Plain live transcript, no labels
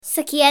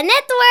Sekian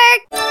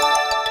network.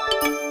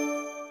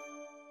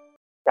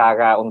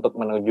 Cara untuk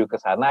menuju ke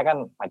sana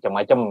kan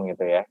macam-macam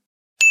gitu ya.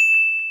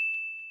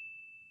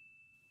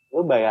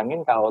 Lu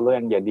bayangin kalau lu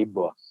yang jadi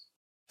bos.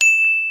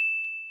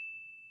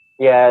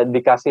 Ya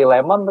dikasih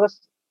lemon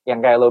terus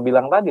yang kayak lo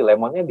bilang tadi,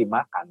 lemonnya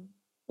dimakan.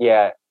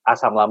 Ya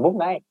asam lambung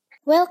naik.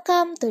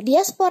 Welcome to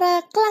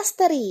Diaspora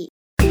Clustery.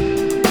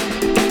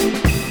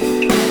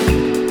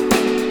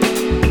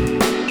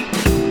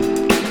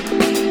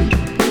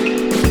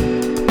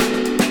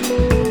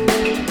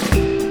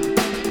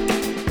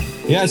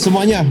 Ya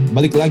semuanya,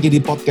 balik lagi di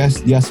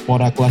podcast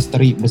Diaspora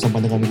Clustery bersama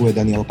dengan gue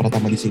Daniel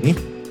Pratama di sini.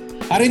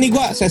 Hari ini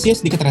gue sesinya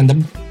sedikit random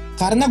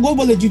karena gue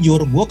boleh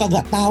jujur, gue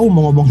kagak tahu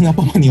mau ngomongin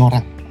apa sama nih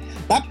orang.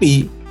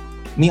 Tapi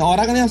nih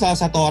orang ini salah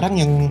satu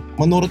orang yang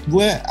menurut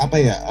gue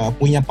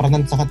punya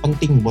peranan sangat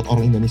penting buat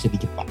orang Indonesia di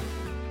Jepang.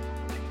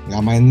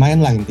 Nggak main-main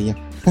lah intinya.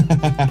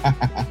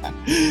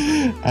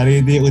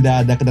 Hari ini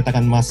udah ada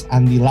kedatangan Mas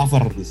Andy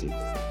Laver di sini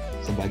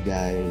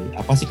sebagai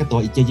ketua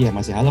ICJ ya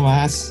Mas ya. Halo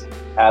Mas.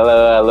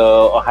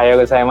 Halo, ohayo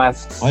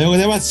gozaimasu. Ohayo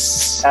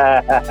gozaimasu.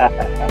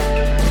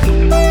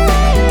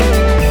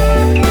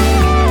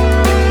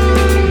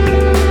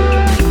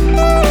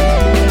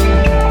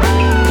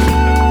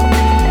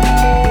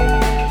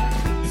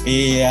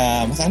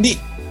 Iya, Mas Andi.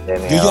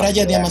 Jujur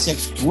aja nih Mas ya,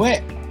 gue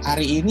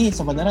hari ini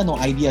sebenarnya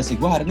no idea sih.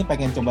 Gue hari ini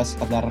pengen coba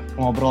sekedar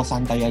ngobrol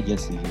santai aja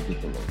sih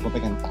gitu loh.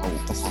 Gue pengen tahu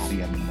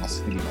keseharian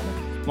Mas gimana.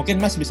 Mungkin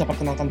Mas bisa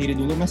perkenalkan diri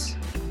dulu Mas.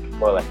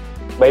 Boleh.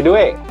 By the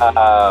way,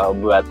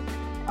 buat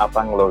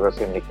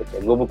ngelurusin dikit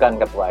ya. Gue bukan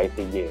ketua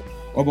ICJ.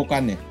 Oh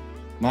bukan ya?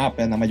 Maaf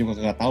ya, nama juga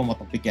gak tahu mau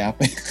topiknya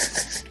apa.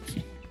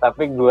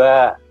 Tapi gue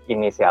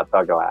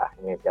inisiator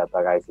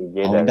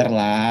ICJ. Founder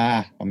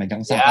lah,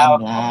 pemegang saham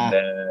lah.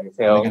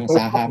 Pemegang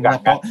saham lah.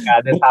 Gak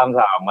ada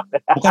saham.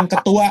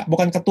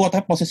 Bukan ketua,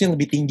 tapi posisi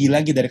lebih tinggi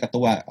lagi dari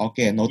ketua.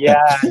 Oke, noted. Ya,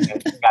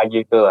 gak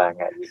gitu lah.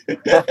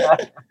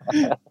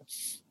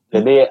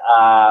 Jadi,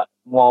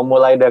 mau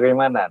mulai dari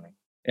mana nih?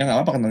 Ya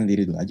gak apa-apa, kenalin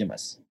diri dulu aja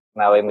Mas.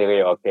 Kenalin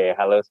diri, oke.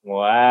 Halo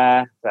semua,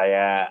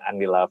 saya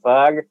Andy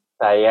Laver.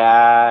 Saya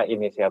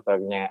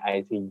inisiatornya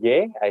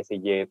ICJ.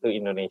 ICJ itu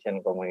Indonesian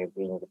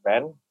Community in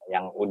Japan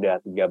yang udah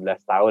 13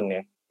 tahun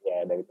ya. Ya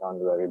dari tahun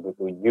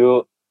 2007.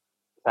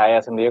 Saya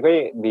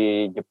sendiri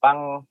di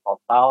Jepang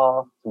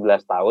total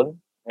 11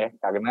 tahun ya,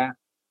 karena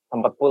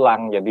sempat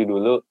pulang. Jadi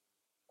dulu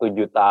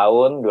 7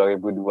 tahun,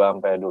 2002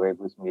 sampai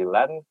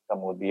 2009,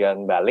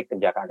 kemudian balik ke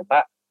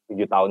Jakarta 7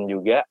 tahun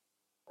juga.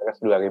 Terus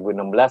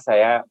 2016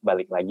 saya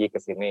balik lagi ke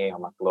sini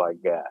sama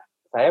keluarga.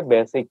 Saya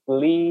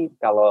basically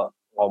kalau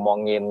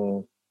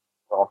ngomongin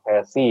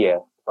profesi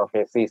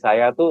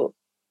saya tuh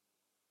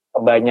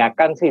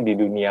kebanyakan sih di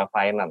dunia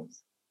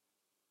finance.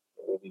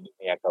 Jadi di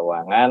dunia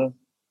keuangan,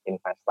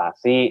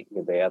 investasi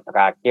gitu ya.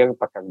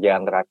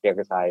 Pekerjaan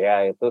terakhir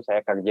saya itu saya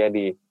kerja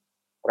di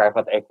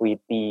private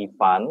equity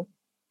fund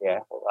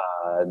ya,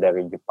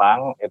 dari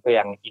Jepang, itu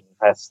yang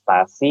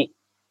investasi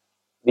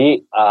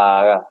di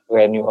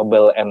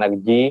renewable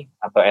energy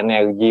atau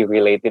energy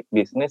related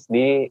business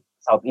di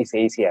Southeast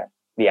Asia,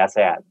 di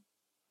ASEAN.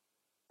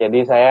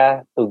 Jadi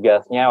saya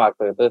tugasnya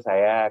waktu itu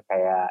saya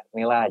kayak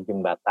inilah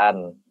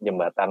jembatan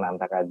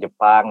antara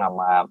Jepang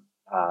sama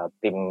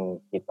tim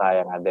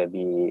kita yang ada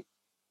di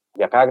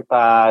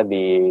Jakarta,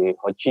 di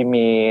Ho Chi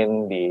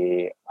Minh,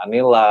 di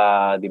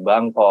Manila, di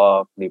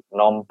Bangkok, di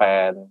Phnom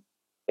Penh.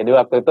 Jadi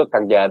waktu itu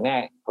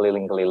kerjaannya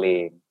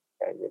keliling-keliling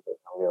kayak gitu,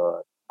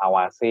 sambil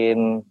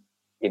awasin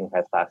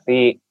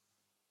investasi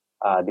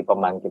di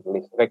pembangkit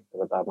listrik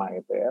terutama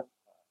itu ya,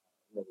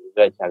 dan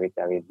juga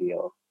cari-cari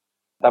deal.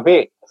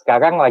 Tapi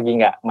sekarang lagi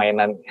nggak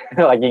mainan,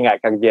 lagi nggak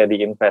kerja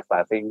di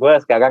investasi. Gue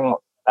sekarang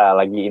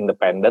lagi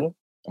independen.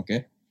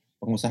 Oke,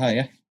 pengusaha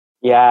ya?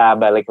 Ya,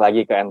 balik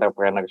lagi ke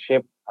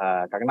entrepreneurship.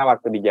 Karena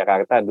waktu di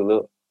Jakarta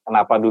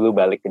kenapa dulu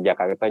balik ke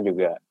Jakarta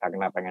juga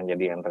karena pengen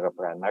jadi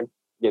entrepreneur.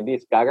 Jadi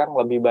sekarang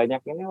lebih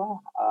banyak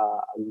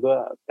gue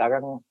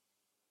sekarang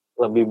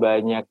lebih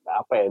banyak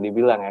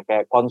dibilang ya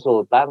kayak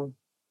konsultan,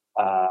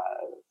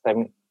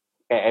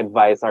 kayak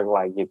advisor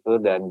lah gitu,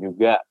 dan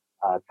juga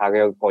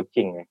career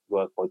coaching ya.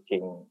 Gue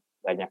coaching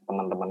banyak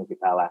teman-teman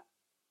kita lah.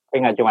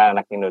 Tapi nggak cuma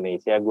anak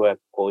Indonesia, gue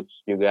coach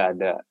juga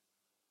ada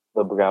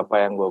beberapa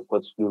yang gue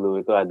coach dulu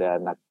itu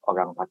ada anak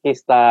orang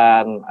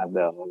Pakistan,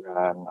 ada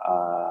orang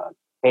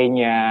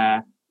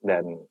Kenya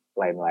dan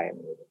lain-lain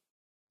gitu.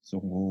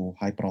 Sungguh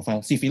high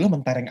profile. CV lo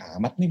mentereng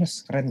amat nih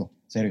Mas, keren lo,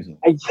 serius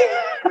lo.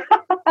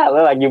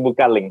 Lo lagi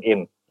buka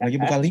LinkedIn. Lagi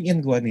buka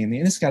LinkedIn gue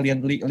nih. Ini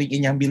sekalian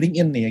nyambil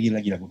LinkedIn nih ya,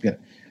 gila-gila gue pikir.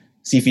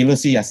 CV lu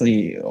sih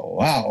asli,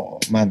 wow,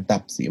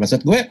 mantap sih.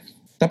 Maksud gue,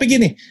 tapi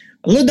gini,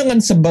 lu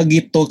dengan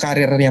sebegitu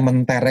karirnya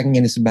mentereng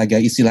ini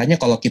sebagai istilahnya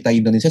kalau kita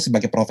Indonesia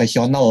sebagai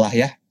profesional lah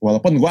ya.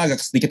 Walaupun gue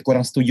agak sedikit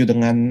kurang setuju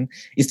dengan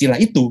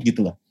istilah itu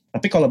gitu loh.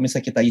 Tapi kalau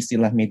misalnya kita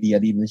istilah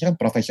media di Indonesia kan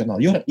profesional,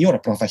 you're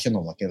a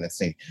professional, okay, let's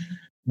say.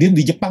 Dia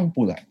di Jepang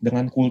pula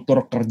dengan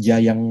kultur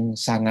kerja yang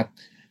sangat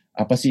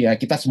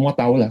kita semua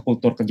tahu lah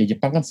kultur kerja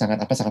Jepang kan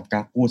sangat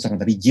kaku,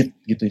 sangat rigid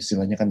gitu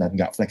istilahnya kan, dan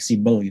nggak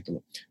fleksibel gitu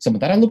loh.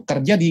 Sementara lu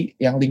kerja di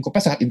yang lingkupnya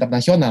sangat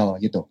internasional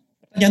gitu.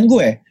 Pertanyaan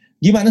gue,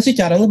 Gimana sih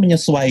cara lu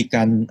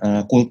menyesuaikan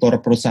kultur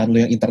perusahaan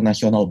lu yang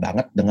internasional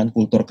banget dengan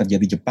kultur kerja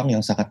di Jepang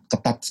yang sangat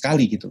ketat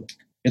sekali gitu loh.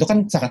 Itu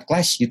kan sangat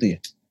clash gitu ya.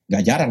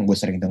 Gak jarang gue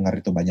sering dengar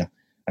itu banyak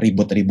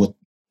ribut-ribut.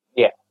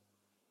 Iya.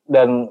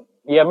 Dan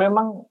ya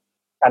memang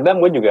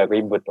kadang gue juga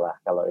ribut lah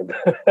kalau itu.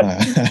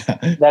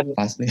 dan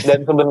Pasti.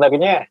 dan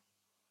sebenarnya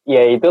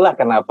ya itulah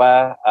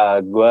kenapa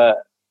gue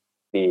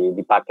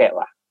dipakai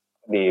lah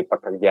di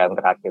pekerjaan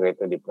terakhir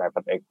itu di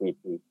private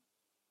equity.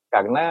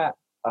 Karena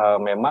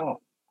memang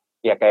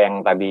ya kayak yang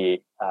tadi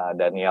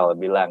Daniel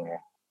bilang ya,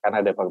 kan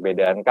ada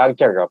perbedaan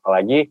culture,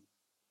 apalagi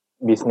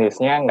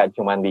bisnisnya nggak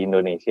cuma di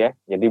Indonesia,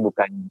 jadi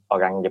bukan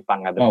orang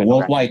Jepang atau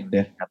worldwide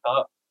ya?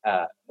 Atau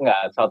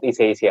nggak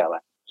Southeast Asia lah.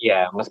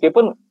 Ya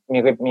meskipun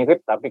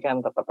mirip-mirip tapi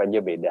kan tetap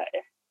aja beda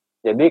ya.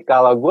 Jadi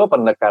kalau gue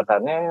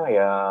pendekatannya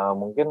ya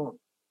mungkin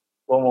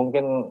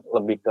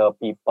lebih ke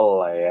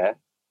people lah ya.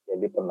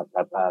 Jadi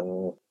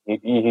pendekatan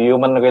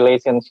human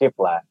relationship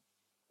lah.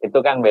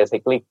 Itu kan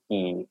basically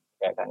key.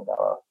 Ya kan,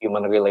 kalau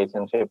human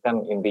relationship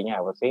kan intinya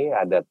apa sih?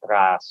 Ada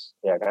trust,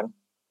 ya kan?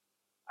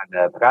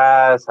 Ada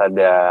trust,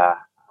 ada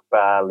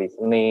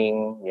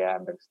listening, ya,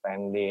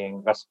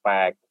 understanding,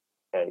 respect,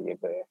 kayak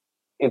gitu ya.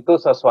 Itu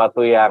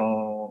sesuatu yang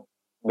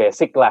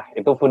basic lah,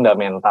 itu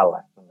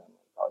fundamental lah.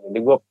 Jadi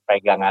gue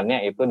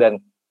pegangannya itu, dan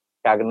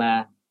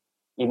karena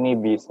ini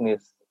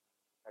bisnis,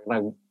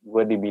 karena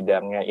gue di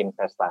bidangnya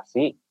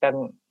investasi,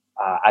 kan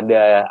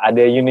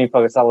ada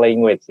universal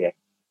language ya,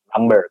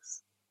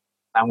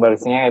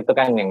 Numbersnya itu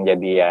kan yang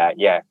jadi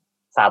ya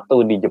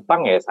satu di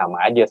Jepang ya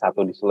sama aja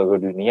satu di seluruh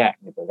dunia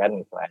gitu kan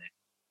misalnya.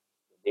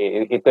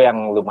 Jadi itu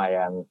yang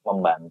lumayan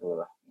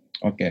membantu lah.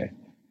 Oke,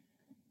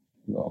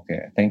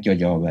 thank you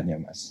jawabannya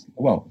Mas.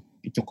 Wow,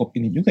 cukup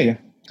ini juga ya,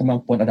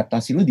 kemampuan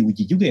adaptasi lu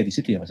diuji juga ya di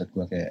situ ya, maksud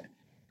gua kayak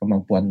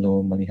kemampuan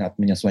lu melihat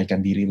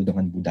menyesuaikan diri lu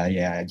dengan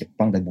budaya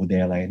Jepang dan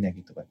budaya lainnya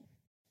gitu kan.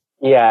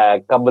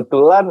 Iya,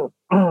 kebetulan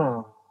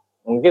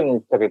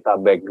mungkin cerita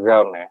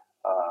background ya.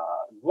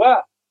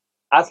 Gua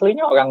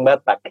aslinya orang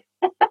Batak.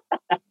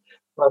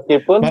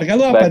 Meskipun marga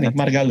lu apa nih?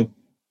 Marga lu?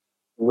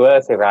 Gue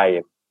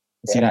Sirait.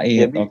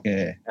 Sirait, oke.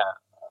 Nah,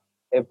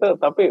 itu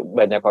tapi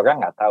banyak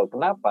orang nggak tahu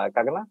kenapa.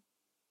 Karena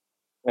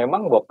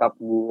memang bokap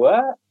gue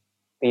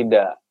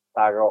tidak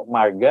taruh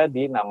marga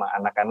di nama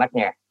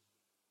anak-anaknya.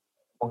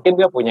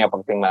 Mungkin dia punya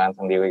pertimbangan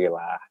sendiri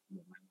lah.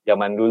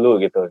 Zaman dulu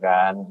gitu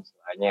kan,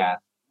 misalnya.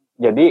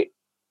 Jadi,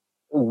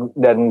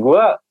 dan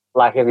gue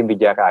lahir di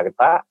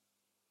Jakarta,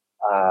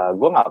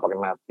 gue nggak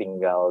pernah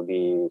tinggal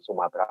di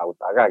Sumatera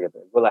Utara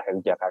gitu. Gue lahir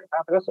di Jakarta,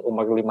 terus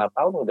umur 5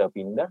 tahun udah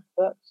pindah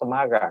ke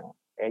Semarang,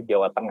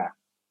 Jawa Tengah.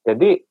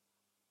 Jadi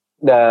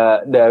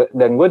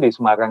dan gue di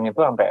Semarang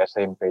itu sampai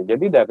SMP.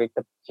 Jadi dari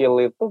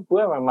kecil itu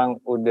gue memang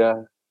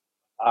udah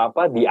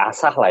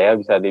diasah lah ya,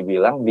 bisa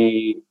dibilang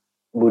di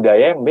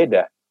budaya yang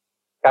beda.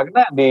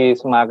 Karena di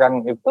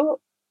Semarang itu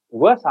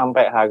gue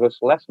sampai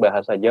harus les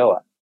bahasa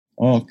Jawa.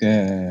 Oke,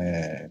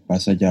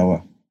 bahasa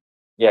Jawa.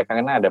 Ya,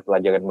 karena ada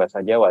pelajaran bahasa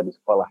Jawa di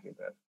sekolah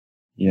gitu.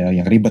 Ya,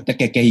 yang ribetnya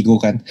kayak ego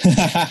kan.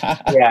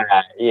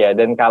 Iya.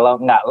 Dan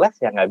kalau nggak les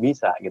ya nggak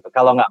bisa gitu.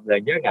 Kalau nggak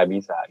belajar nggak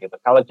bisa gitu.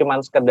 Kalau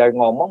cuma sekedar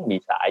ngomong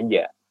bisa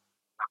aja.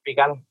 Tapi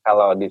kan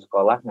kalau di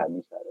sekolah nggak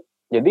bisa.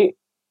 Jadi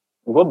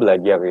gue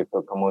belajar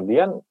itu.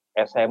 Kemudian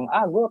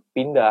SMA gue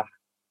pindah.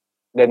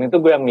 Dan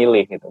itu gue yang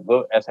milih gitu.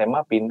 Gue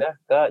SMA pindah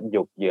ke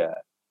Jogja.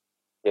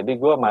 Jadi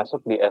gue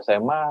masuk di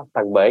SMA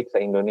terbaik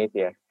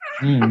se-Indonesia.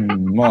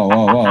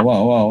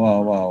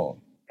 Wow.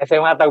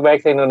 SMA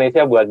terbaik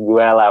se-Indonesia buat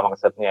gue lah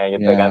maksudnya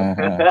gitu kan.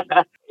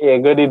 Iya,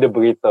 gue di The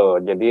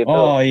Brito. Jadi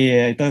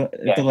itu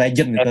itu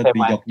legend itu SMA,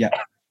 di Jogja.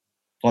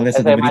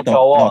 SMA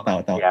cowok.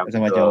 Tahu. Ya,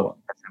 SMA cowok.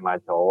 SMA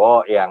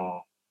cowok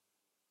yang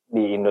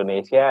di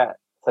Indonesia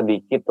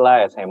sedikit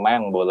lah SMA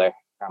yang boleh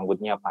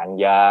rambutnya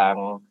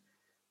panjang.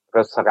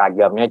 Terus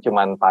seragamnya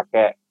cuman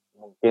pakai,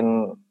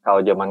 mungkin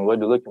kalau zaman gue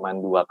dulu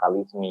cuman 2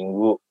 kali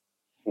seminggu.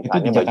 Itu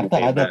di Jakarta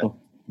ada tuh.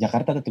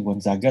 Jakarta ada tuh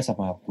Gonzaga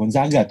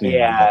tuh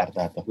yang di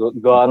Jakarta tuh.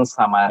 Gons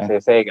sama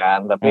CC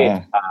kan, tapi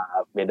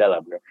beda lah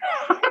bro.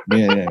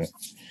 Iya.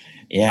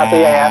 Ya. Satu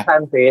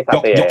yayasan sih,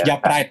 Jogja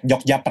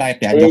Pride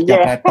ya, Jogja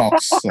Pride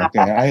Talks.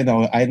 Oke, I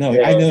know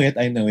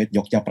it,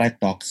 Jogja Pride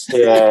Talks.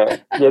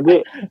 Iya,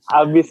 jadi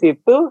abis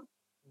itu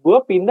gue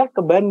pindah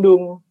ke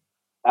Bandung.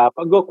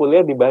 Gue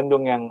kuliah di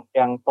Bandung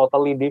yang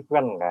totally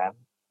different kan,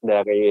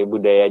 dari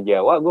budaya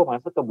Jawa gue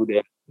masuk ke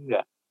budaya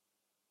Sunda.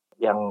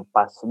 Yang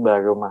pas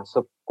baru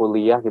masuk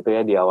kuliah gitu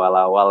ya, di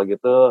awal-awal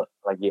gitu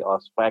lagi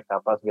ospek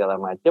apa segala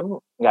macem,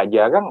 nggak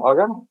jarang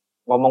orang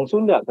ngomong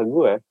Sunda ke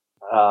gue,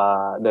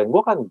 dan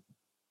gue kan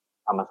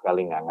sama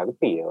sekali nggak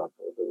ngerti ya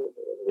waktu itu.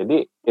 Jadi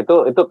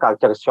itu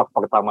culture shock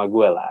pertama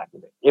gue lah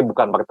gitu.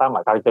 Bukan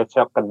pertama, culture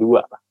shock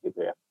kedua lah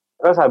gitu ya.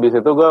 Terus habis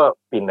itu gue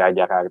pindah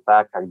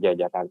Jakarta, kerja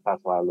Jakarta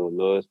setelah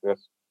lulus,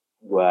 terus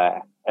gue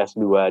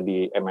S2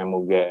 di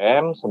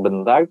MMUGM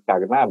sebentar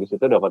karena habis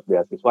itu dapat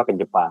beasiswa ke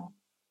Jepang.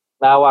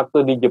 Nah,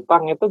 waktu di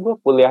Jepang itu gue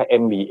kuliah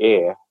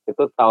MBA ya,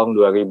 itu tahun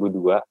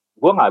 2002.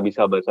 Gue nggak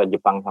bisa bahasa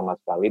Jepang sama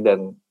sekali,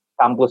 dan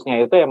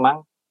kampusnya itu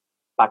emang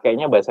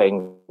pakainya bahasa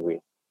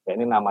Inggris. Ya,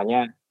 ini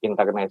namanya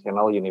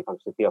International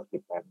University of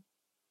Japan.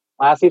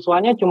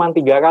 Mahasiswanya cuma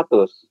 300,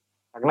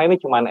 karena ini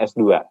cuma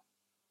S2.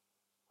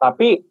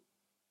 Tapi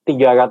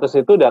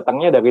 300 itu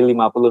datangnya dari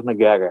 50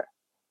 negara.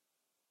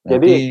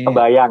 Jadi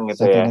kebayang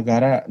gitu satu ya. Satu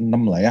negara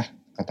 6 lah ya,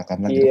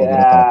 katakanlah gitu Iya, kalau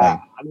dirata-ratain.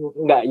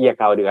 enggak, iya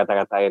kalau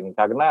dirata-ratain.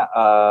 Karena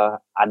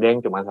ada yang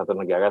cuma satu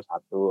negara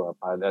satu,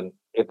 dan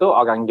itu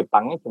orang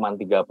Jepangnya cuma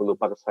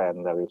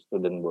 30% dari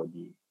student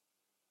body.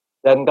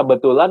 Dan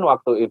kebetulan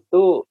waktu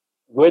itu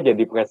gue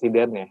jadi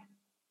presidennya.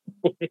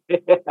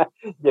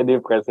 Jadi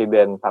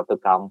presiden satu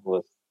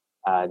kampus.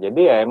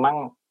 Jadi ya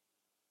emang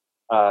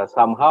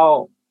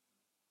somehow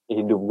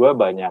hidup gue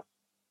banyak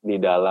di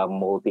dalam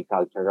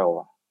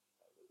multicultural.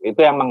 Itu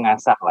yang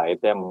mengasah lah,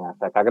 itu yang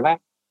mengasah. Karena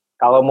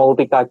kalau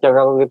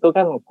multicultural itu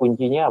kan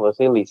kuncinya apa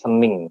sih?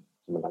 Listening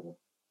sebenarnya.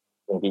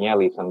 Kuncinya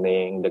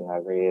listening,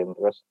 dengerin,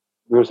 terus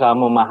berusaha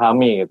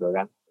memahami gitu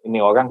kan. Ini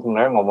orang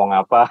sebenarnya ngomong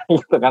apa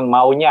gitu kan,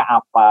 maunya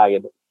apa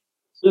gitu.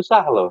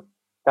 Susah loh.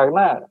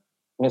 Karena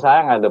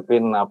misalnya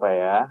ngadepin apa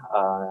ya,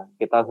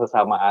 kita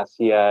sesama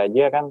Asia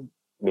aja kan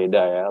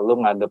beda ya.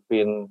 Lu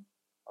ngadepin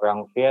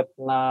orang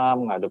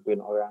Vietnam, ngadepin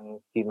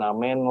orang Cina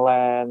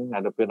mainland,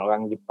 ngadepin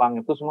orang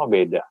Jepang, itu semua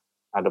beda.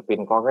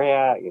 Ngadepin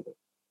Korea gitu.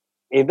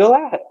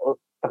 Itulah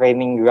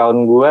training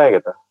ground gue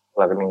gitu,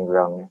 learning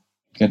groundnya.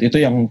 Itu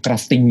yang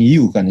crafting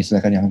you kan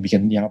istilahnya, yang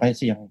bikin, yang apa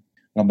sih, yang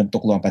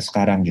ngebentuk lu sampai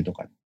sekarang gitu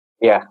kan.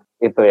 Iya,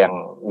 itu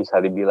yang bisa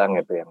dibilang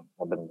itu yang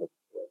ngebentuk.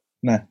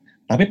 Nah,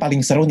 tapi paling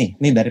seru nih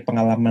dari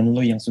pengalaman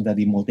lu yang sudah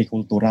di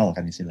multikultural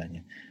kan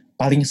istilahnya.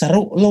 Paling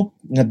seru lu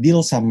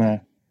ngedeal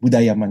sama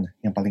budaya mana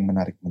yang paling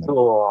menarik menurut lu?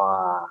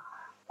 Wah,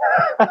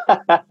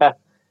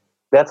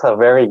 that's a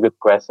very good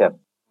question.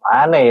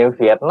 Mana ya,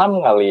 Vietnam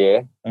kali ya?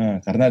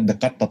 Karena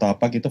dekat atau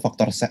apa gitu,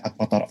 faktor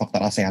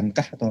ASEAN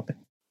kah atau apa?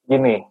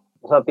 Gini,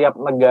 setiap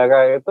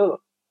negara itu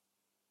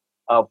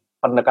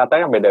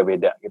pendekatannya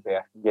beda-beda gitu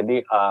ya.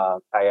 Jadi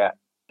kayak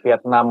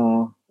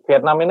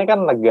Vietnam ini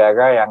kan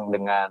negara yang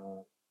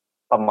dengan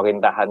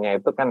pemerintahannya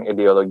itu kan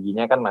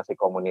ideologinya kan masih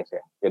komunis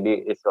ya.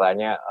 Jadi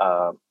istilahnya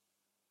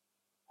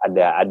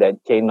ada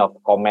chain of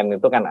command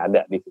itu kan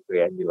ada di situ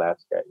ya, jelas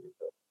kayak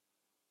gitu.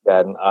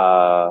 Dan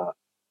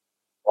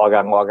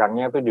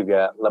orang-orangnya itu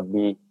juga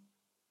lebih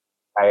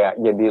kayak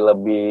jadi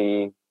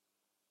lebih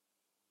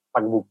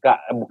terbuka,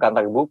 bukan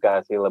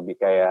terbuka sih, lebih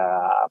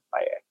kayak apa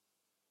ya?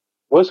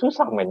 Gue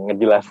susah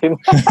ngejelasin.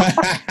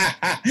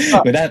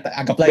 Udah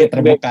anggaplah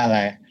terbuka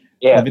lah ya.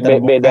 Iya, lebih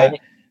terbuka. Bedanya.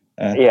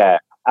 Iya,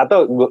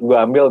 atau gue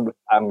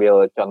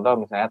ambil contoh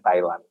misalnya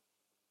Thailand.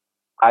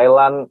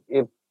 Thailand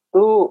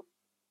itu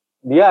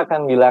dia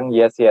akan bilang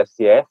yes,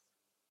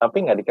 tapi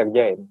nggak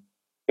dikerjain.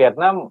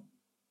 Vietnam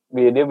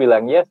dia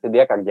bilang yes,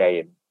 dia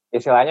kerjain.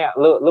 Istilahnya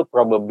lu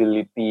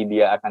probability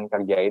dia akan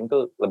kerjain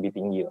tuh lebih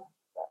tinggi lah.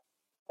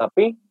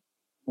 Tapi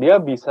dia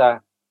bisa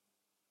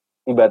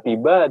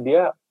tiba-tiba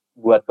dia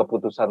buat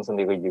keputusan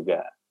sendiri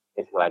juga,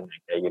 istilahnya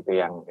kayak gitu,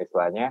 yang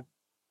istilahnya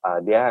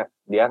dia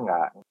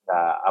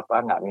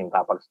nggak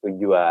minta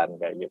persetujuan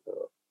kayak gitu.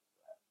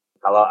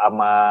 Kalau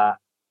sama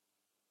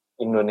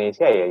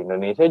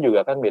Indonesia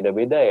juga kan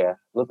beda-beda ya.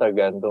 Lu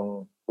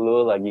tergantung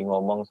lu lagi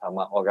ngomong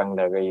sama orang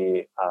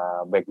dari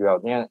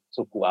backgroundnya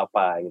suku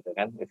apa gitu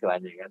kan,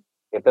 istilahnya kan.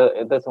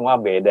 Itu semua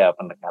beda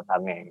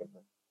pendekatannya gitu.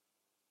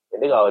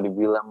 Jadi kalau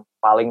dibilang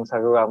paling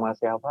seru sama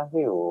siapa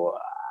sih?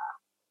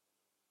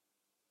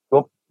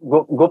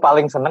 Gue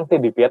paling seneng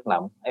sih di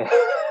Vietnam.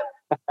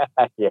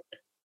 Yeah.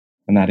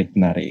 Menarik.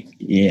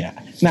 Iya. Yeah.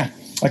 Nah,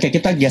 oke,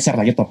 kita geser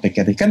lagi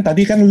topiknya. Kan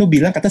tadi kan lu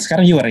bilang kata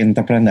sekarang you are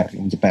entrepreneur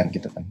in Japan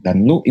gitu kan.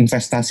 Dan lu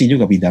investasi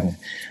juga bidangnya.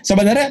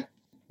 Sebenarnya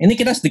ini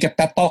kita sedikit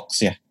TED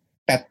Talks ya.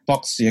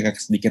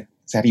 Sedikit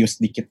serius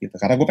sedikit gitu.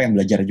 Karena gue pengen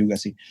belajar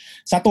juga sih.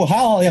 Satu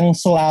hal yang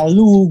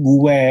selalu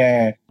gue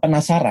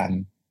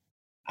penasaran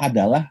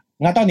adalah,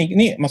 nggak tahu nih,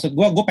 ini maksud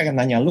gue pengen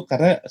nanya lu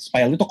karena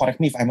supaya lu tuh correct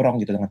me if I'm wrong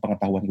gitu dengan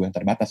pengetahuan gue yang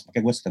terbatas.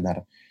 Makanya gue sekedar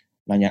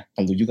nanya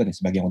ke lu juga nih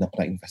sebagai yang udah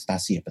pernah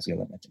investasi apa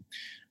segala macam.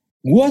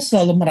 Gue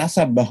selalu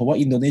merasa bahwa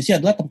Indonesia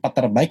adalah tempat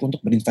terbaik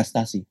untuk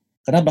berinvestasi.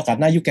 Kenapa?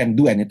 Karena you can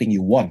do anything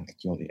you want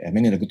actually. I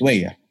mean in a good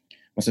way ya.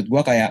 Maksud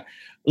gue kayak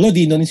lo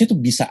di Indonesia tuh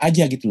bisa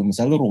aja gitu loh.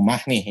 Misalnya lo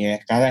rumah nih ya,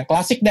 kayak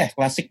klasik deh.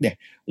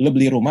 Lo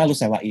beli rumah lo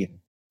sewain,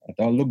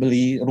 atau lo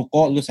beli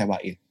ruko lo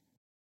sewain,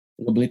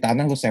 lo beli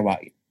tanah lo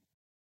sewain,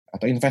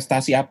 atau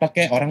investasi apa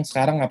kayak orang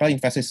sekarang apa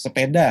investasi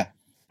sepeda,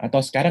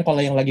 atau sekarang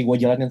kalau yang lagi gue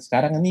jalanin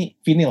sekarang ini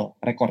vinyl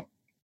record.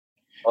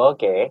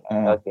 Oke,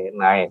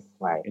 nice.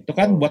 Itu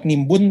kan buat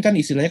nimbun kan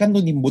istilahnya kan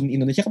tuh nimbun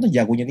Indonesia kan tuh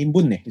jagonya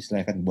nimbun nih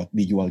istilahnya kan buat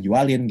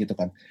dijual-jualin gitu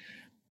kan.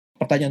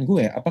 Pertanyaan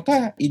gue,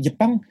 apakah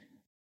Jepang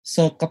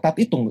seketat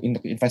itu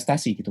untuk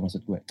investasi gitu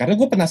maksud gue? Karena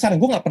gue penasaran,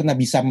 gue nggak pernah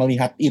bisa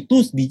melihat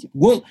itu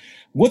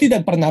gue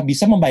tidak pernah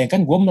bisa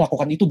membayangkan gue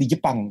melakukan itu di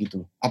Jepang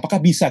gitu. Apakah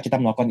bisa kita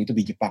melakukan itu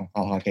di Jepang,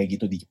 hal-hal kayak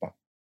gitu di Jepang?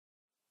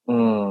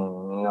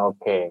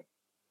 Oke.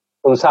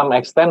 To some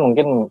extent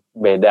mungkin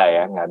beda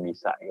ya, nggak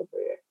bisa gitu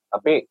ya.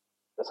 Tapi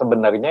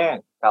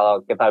sebenarnya kalau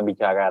kita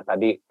bicara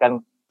tadi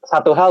kan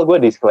satu hal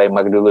gue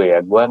disclaimer dulu ya,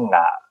 gue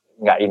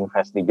nggak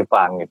invest di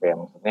Jepang gitu ya,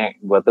 maksudnya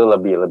gue tuh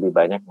lebih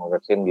banyak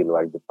ngurusin di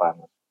luar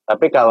Jepang.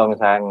 Tapi kalau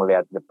misalnya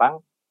ngelihat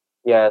Jepang,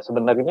 ya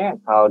sebenarnya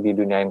kalau di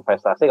dunia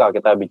investasi, kalau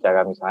kita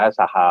bicara misalnya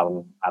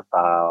saham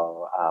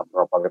atau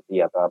properti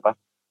atau apa,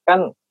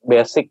 kan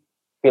basic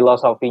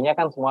filosofinya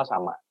kan semua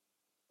sama.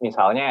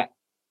 Misalnya,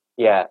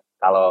 ya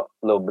kalau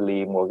lo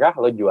beli murah,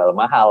 lo jual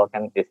mahal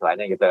kan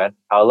istilahnya gitu kan.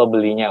 Kalau lo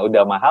belinya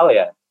udah mahal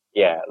ya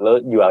lo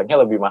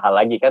jualnya lebih mahal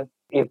lagi kan.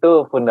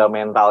 Itu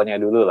fundamentalnya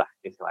dulu lah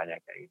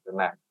istilahnya kayak gitu.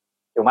 Nah,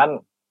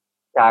 cuman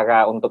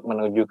cara untuk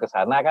menuju ke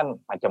sana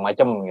kan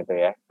macam-macam gitu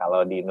ya.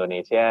 Kalau di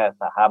Indonesia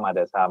saham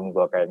ada saham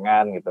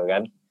gorengan gitu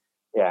kan,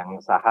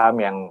 yang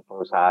saham yang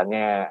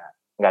perusahaannya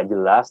nggak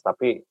jelas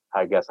tapi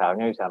harga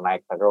sahamnya bisa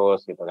naik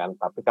terus gitu kan.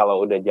 Tapi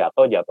kalau udah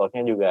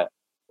jatuhnya juga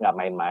nggak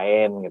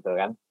main-main gitu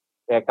kan.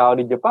 Ya kalau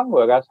di Jepang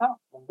gue rasa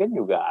mungkin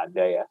juga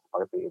ada ya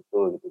seperti itu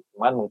gitu.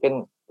 Cuman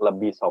mungkin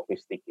lebih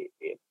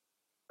sophisticated.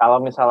 Kalau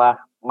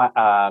misalnya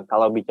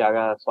kalau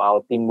bicara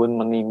soal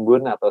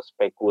timbun-menimbun atau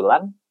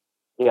spekulan,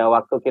 ya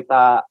waktu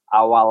kita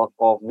awal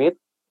COVID,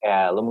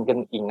 ya lu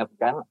mungkin inget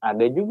kan,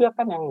 ada juga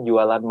kan yang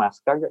jualan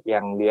masker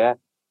yang dia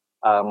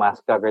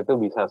masker itu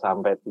bisa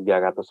sampai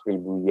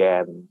 300.000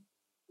 yen.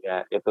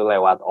 Ya, itu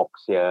lewat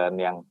auction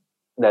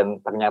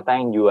dan ternyata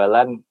yang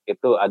jualan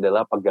itu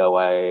adalah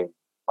pegawai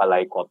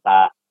balai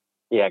kota,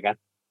 iya kan?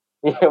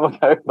 Iya,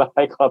 pegawai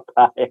balai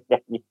kota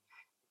ya.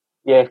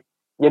 Ya,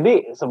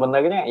 jadi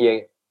sebenarnya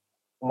ya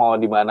mau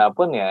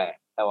dimanapun ya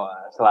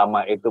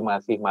selama itu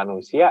masih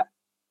manusia,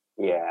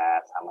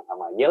 ya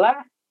sama-sama aja lah.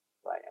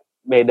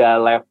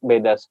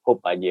 Beda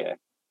scope aja,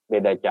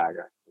 beda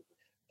cara.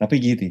 Tapi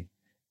gini,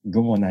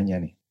 gue mau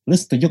nanya nih. Lu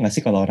setuju gak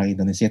sih kalau orang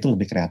Indonesia itu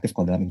lebih kreatif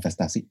kalau dalam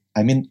investasi?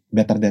 I mean,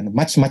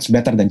 much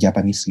better than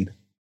Japanese gitu.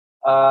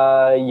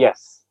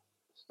 Yes,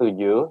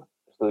 setuju.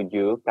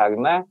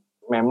 Karena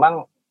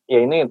memang,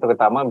 ya ini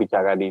terutama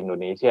bicara di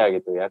Indonesia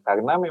gitu ya.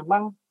 Karena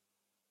memang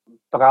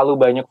terlalu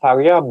banyak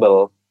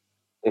variabel,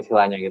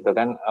 istilahnya gitu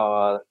kan.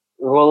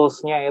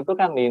 Rules-nya itu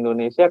kan di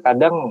Indonesia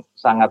kadang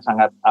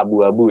sangat-sangat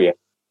abu-abu ya.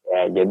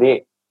 Ya,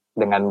 jadi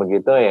dengan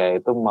begitu ya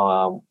itu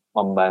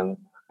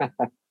membantu,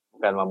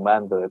 bukan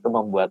membantu, itu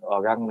membuat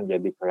orang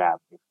menjadi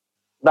kreatif.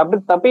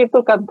 Tapi itu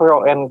kan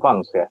pro and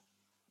cons ya.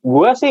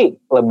 Gue sih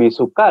lebih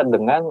suka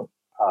dengan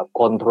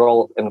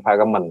control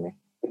environment ya,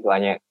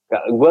 istilahnya.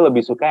 Gue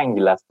lebih suka yang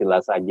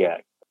jelas-jelas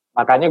aja.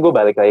 Makanya gue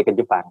balik lagi ke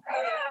Jepang.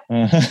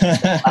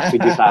 7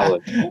 tahun.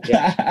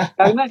 Ya.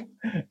 Karena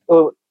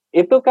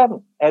itu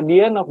kan at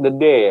the end of the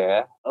day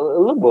ya,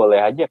 lu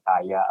boleh aja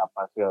kaya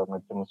apa segala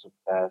macam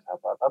sukses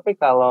apa. Tapi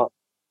kalau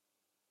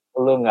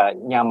lu nggak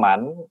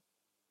nyaman,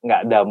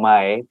 nggak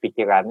damai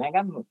pikirannya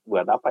kan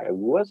buat apa ya?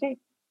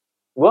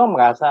 Gue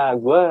merasa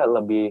gue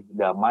lebih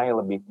damai,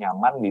 lebih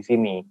nyaman di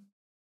sini.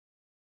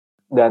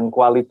 Dan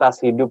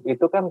kualitas hidup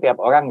itu kan tiap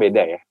orang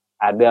beda ya.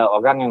 Ada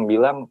orang yang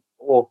bilang,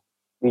 oh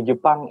di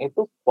Jepang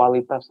itu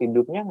kualitas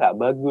hidupnya nggak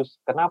bagus.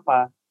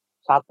 Kenapa?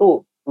 1,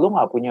 lu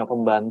nggak punya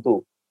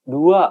pembantu.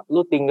 2,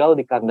 lu tinggal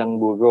di kandang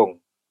burung.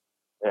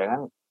 Ya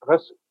kan?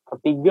 Terus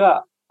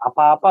 3,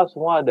 apa-apa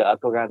semua ada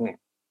aturannya.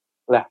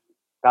 Lah,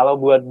 kalau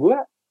buat gue,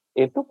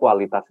 itu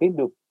kualitas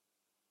hidup.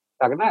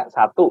 Karena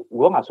 1,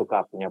 gue nggak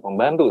suka punya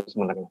pembantu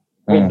sebenarnya.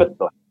 Ribet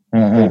lah.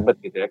 Ribet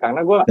gitu ya.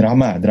 Karena gue...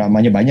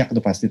 Dramanya banyak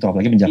tuh pasti tuh,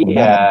 apalagi menjak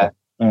lebaran.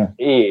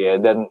 Iya,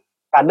 dan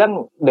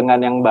kadang dengan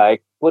yang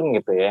baik pun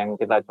gitu ya,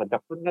 yang kita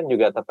cocok pun kan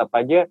juga tetap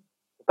aja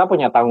kita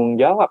punya tanggung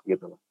jawab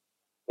gitu loh.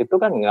 Itu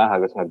kan nggak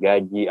harus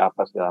ngegaji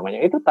apa segala macam,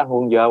 itu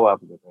tanggung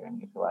jawab gitu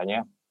kan,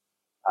 istilahnya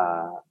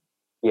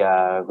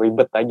ya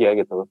ribet aja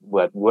gitu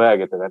buat gue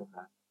gitu kan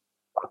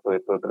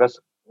waktu itu. Terus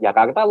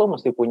Jakarta lo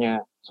mesti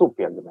punya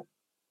supir gitu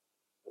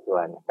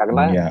istilahnya,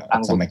 karena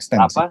angkut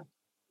apa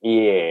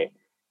iya.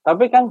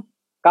 Tapi kan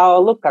kalau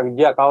lo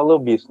kerja, kalau lo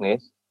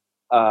bisnis,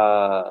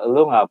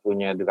 lo nggak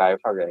punya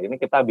driver ya. Ini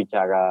kita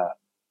bicara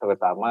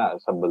terutama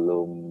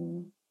sebelum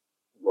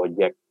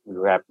Gojek,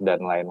 Grab dan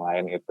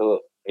lain-lain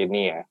itu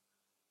ini ya.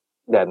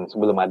 Dan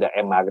sebelum ada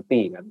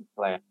MRT kan,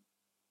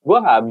 gue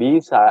nggak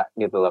bisa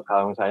gitu loh.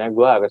 Kalau misalnya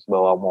gue harus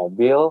bawa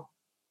mobil,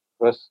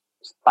 terus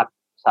stuck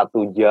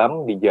 1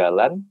 jam di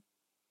jalan,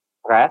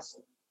 crash,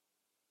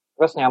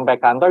 terus nyampe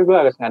kantor gue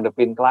harus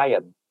ngadepin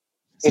klien.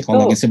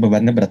 Psikologisnya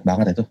bebannya berat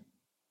banget itu.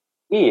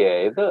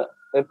 Iya,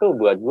 itu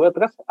buat gue.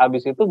 Terus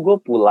abis itu gue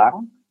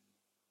pulang,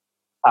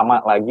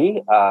 sama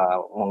lagi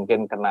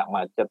mungkin kena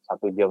macet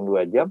 1 jam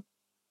 2 jam,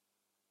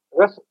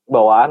 terus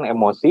bawaan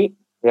emosi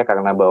ya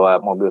karena bawa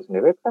mobil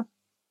sendiri. Terus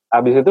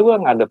abis itu gue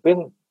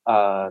ngadepin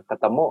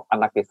ketemu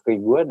anak istri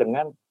gue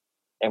dengan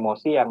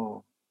emosi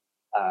yang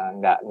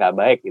nggak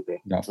baik gitu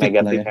ya,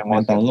 negatif ya.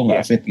 Emosi. Mental lu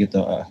nggak fit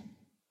gitu.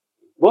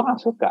 Gue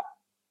nggak suka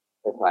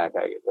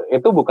kayak gitu.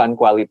 Itu bukan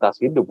kualitas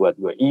hidup buat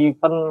gue.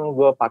 Even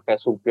gue pakai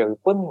supir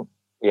pun,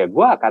 ya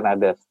gue akan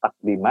ada stuck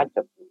di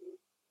macet.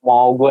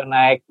 Mau gue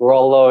naik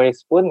Rolls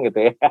Royce pun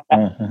gitu ya,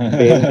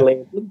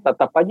 Bentley pun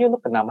tetap aja lu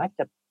kena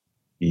macet.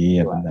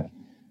 Iya benar.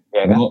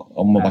 Ya, lu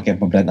kan? Mau pakai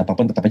brand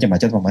apapun tetap aja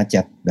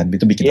macet, dan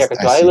itu bikin stres. Iya,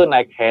 kecuali lu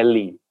naik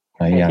heli.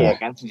 Iya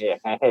kan?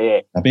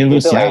 Tapi lu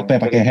itu siapa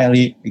pakai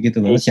heli gitu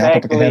loh? Exactly. Siapa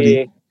pakai heli?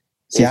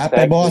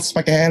 Siapa bos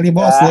pakai heli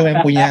bos? Lu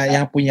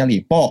yang punya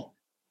lipo.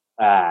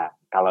 Nah,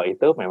 kalau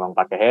itu memang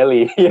pakai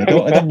heli.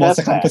 Itu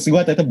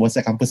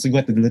bosnya kampus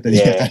gue tuh dulu tuh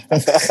di Iya. Jakarta.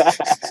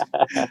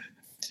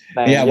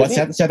 Nah, Iya, buat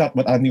jadi shout out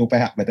buat alumni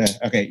UPH, betul.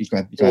 Oke,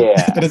 iklan. iya.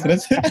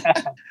 Terus.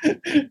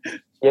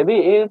 Jadi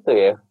itu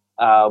ya,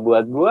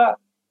 buat gua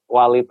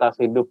kualitas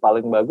hidup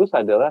paling bagus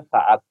adalah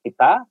saat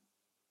kita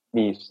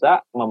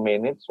bisa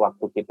memanage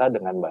waktu kita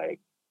dengan baik.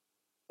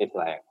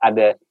 Istilahnya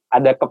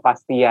ada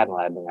kepastian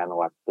lah dengan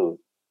waktu.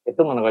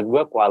 Itu menurut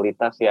gua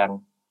kualitas yang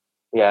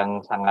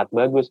sangat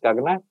bagus,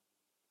 karena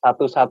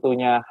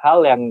satu-satunya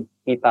hal yang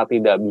kita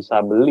tidak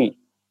bisa beli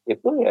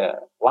itu ya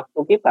waktu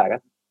kita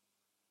kan,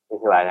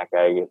 istilahnya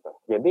kayak gitu.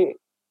 Jadi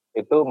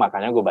itu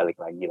makanya gue balik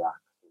lagi lah.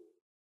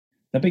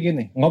 Tapi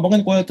gini,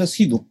 ngomongin kualitas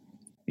hidup,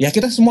 ya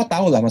kita semua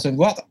tahu lah, maksud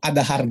gue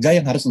ada harga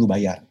yang harus lu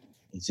bayar,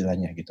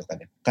 istilahnya gitu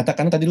kan ya.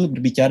 Katakan tadi lu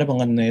berbicara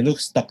mengenai lu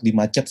stuck di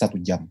macet 1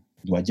 jam,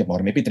 2 jam,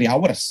 or maybe 3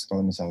 hours,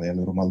 kalau misalnya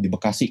lu rumah lu di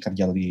Bekasi,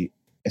 kerja lu di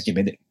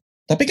SCBD.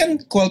 Tapi kan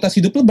kualitas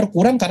hidup lu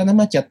berkurang karena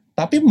macet.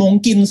 Tapi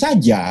mungkin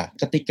saja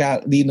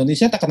ketika di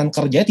Indonesia tekanan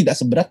kerja tidak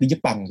seberat di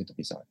Jepang gitu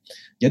misalnya.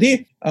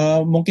 Jadi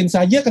mungkin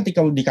saja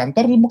ketika lu di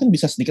kantor lu mungkin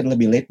bisa sedikit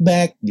lebih laid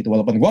back gitu.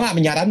 Walaupun gue nggak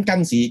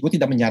menyarankan sih, gue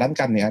tidak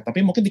menyarankan ya.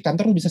 Tapi mungkin di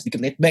kantor lu bisa sedikit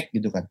laid back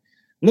gitu kan.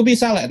 Lu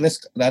bisa lah at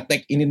least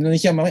take in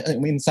Indonesia,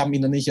 in some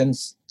Indonesian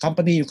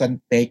company you can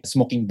take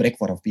smoking break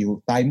for a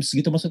few times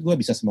gitu, maksud gue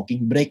bisa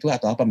smoking break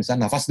lah atau apa,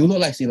 misalnya nafas dulu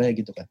lah istilahnya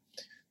gitu kan.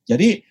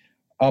 Jadi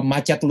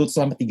macet lu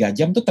selama 3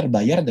 jam tuh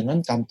terbayar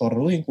dengan kantor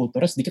lu yang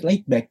kulturnya sedikit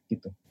laid back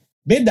gitu.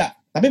 Beda,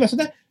 tapi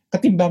maksudnya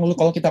ketimbang lu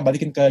kalau kita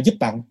balikin ke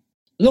Jepang,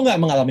 lu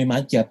nggak mengalami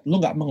macet, lu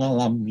nggak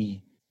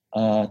mengalami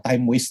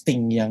time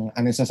wasting yang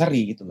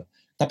unnecessary gitu loh.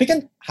 Tapi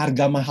kan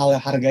harga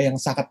yang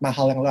sangat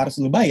mahal yang lu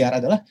harus lu bayar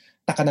adalah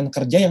tekanan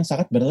kerja yang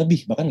sangat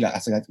berlebih, bahkan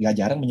nggak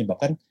jarang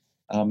menyebabkan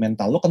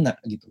mental lu kena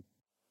gitu.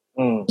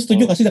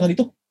 Setuju nggak sih dengan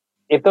itu?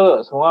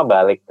 Itu semua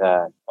balik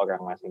ke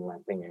orang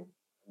masing-masing ya.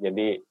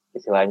 Jadi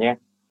istilahnya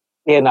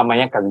ya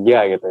namanya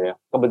kerja gitu ya.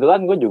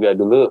 Kebetulan gue juga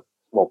dulu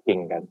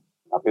smoking kan,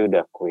 tapi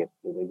udah quit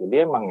gitu. Jadi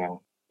emang yang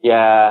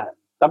ya,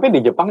 tapi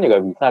di Jepang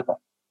juga bisa kok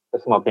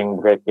smoking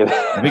break gitu.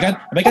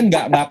 Tapi kan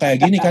nggak kayak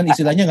gini kan,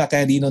 istilahnya nggak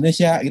kayak di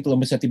Indonesia gitu loh,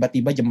 bisa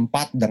tiba-tiba jam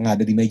 4 udah nggak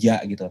ada di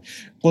meja gitu.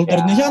 Kultur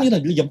Indonesia kan gitu,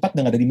 dulu jam 4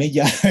 udah nggak ada di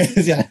meja.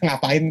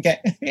 Ngapain kek?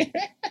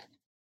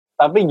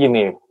 Tapi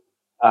gini,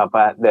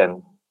 Dan,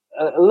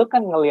 lu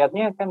kan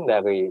ngelihatnya kan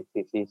dari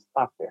sisi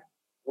staff ya.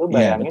 Lu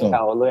bayangin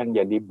kalau lu yang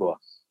jadi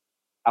bos,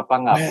 apa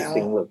nggak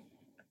pusing lu?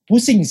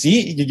 Pusing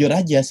sih, jujur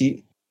aja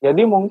sih.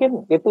 Jadi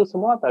mungkin itu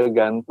semua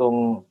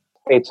tergantung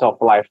stage of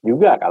life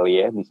juga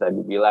kali ya, bisa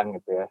dibilang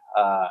gitu ya.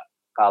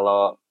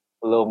 Kalau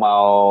lu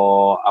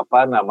mau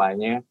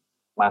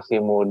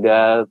masih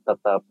muda,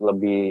 tetap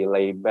lebih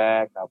lay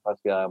back apa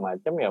segala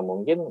macam ya,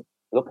 mungkin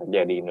lu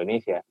kerja di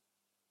Indonesia.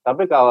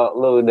 Tapi kalau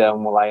lu udah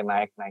mulai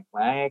naik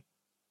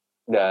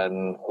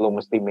dan lu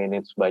mesti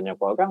manage banyak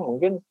orang,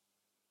 mungkin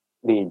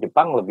di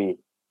Jepang lebih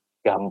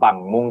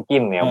gampang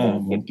mungkin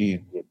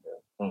gitu.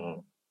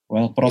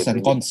 Well, pros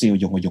and cons sih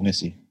ujung-ujungnya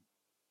sih.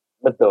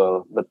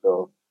 Betul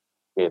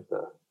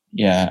gitu.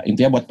 Ya,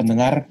 intinya buat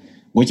pendengar,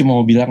 gue cuma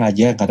mau bilang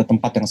aja kata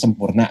tempat yang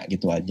sempurna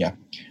gitu aja.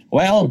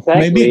 Well,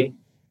 exactly.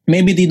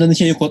 maybe di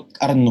Indonesia you could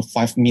earn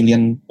 5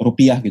 million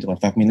rupiah gitu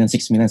kan, 5 million,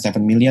 6 million, 7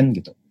 million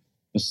gitu.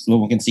 Terus lu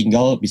mungkin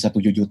single bisa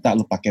 7 juta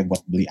lu pakai buat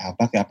beli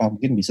apa kayak apa,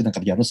 mungkin bisa, dan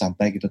kerjaan lu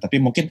santai gitu. Tapi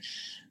mungkin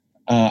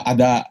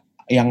ada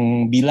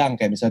yang bilang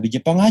kayak misalnya di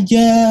Jepang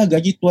aja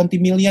gaji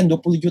 20 million, 20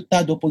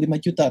 juta, 25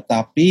 juta.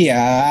 Tapi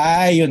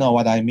ya you know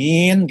what I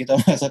mean gitu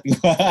maksud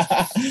gue.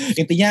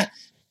 Intinya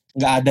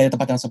nggak ada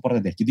tempat yang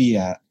sempurna deh.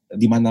 Jadi ya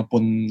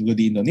dimanapun lu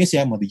di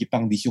Indonesia, mau di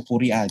Jepang,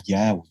 disyukuri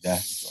aja udah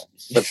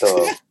gitu.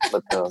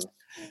 Betul.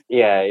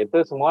 Iya,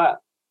 itu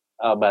semua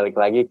balik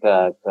lagi ke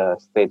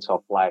stage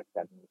of life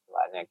kan,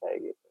 istilahnya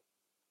kayak gitu.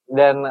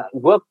 Dan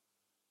gue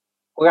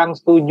kurang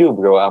setuju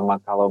bro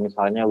sama kalau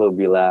misalnya lu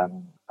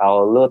bilang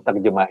kalau lu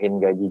terjemahin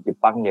gaji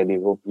Jepang jadi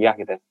rupiah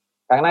gitu.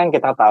 Karena yang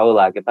kita tahu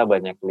lah, kita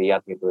banyak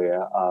lihat gitu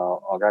ya,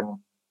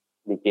 orang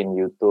bikin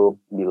YouTube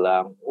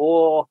bilang,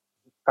 oh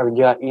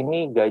kerja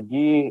ini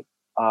gaji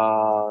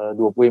 25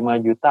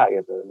 juta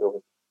gitu.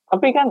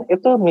 Tapi kan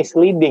itu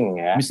misleading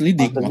ya.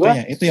 Misleading,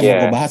 makanya itu yang mau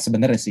gue bahas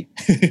sebenarnya sih.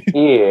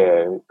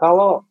 Iya,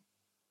 kalau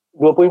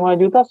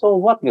 25 juta so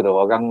what gitu,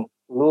 orang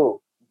lu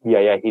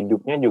biaya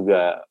hidupnya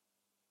juga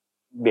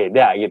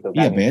beda gitu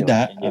kan. Iya beda.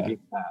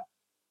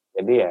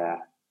 Jadi ya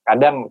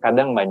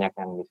kadang banyak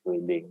yang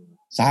misleading.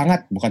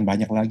 Sangat, bukan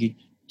banyak lagi.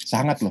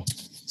 Sangat loh.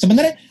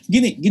 Sebenarnya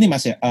gini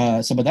Mas ya,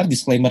 sebenarnya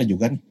disclaimer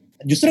juga.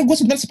 Justru gue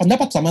sebenarnya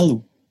sependapat sama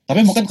lu.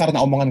 Tapi mungkin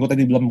karena omongan gue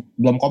tadi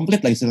belum komplit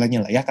lah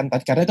istilahnya lah ya kan.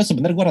 Karena itu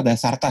sebenarnya gue rada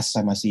sarkas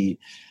sama si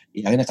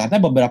ya, karena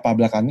beberapa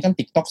belakangan ini kan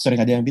TikTok sering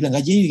ada yang bilang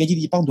gaji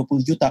di Jepang 20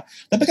 juta.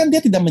 Tapi kan dia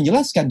tidak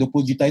menjelaskan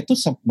 20 juta itu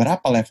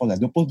berapa levelnya.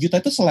 20 juta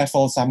itu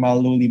selevel sama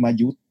lu 5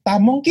 juta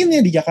mungkin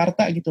ya di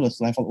Jakarta gitu loh,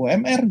 selevel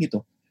UMR gitu.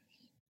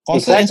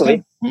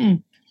 Exactly.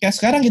 Kayak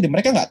sekarang gitu,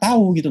 mereka nggak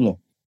tahu gitu loh.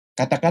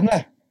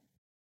 Katakanlah,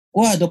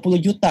 wah 20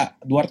 juta,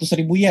 200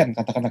 ribu yen,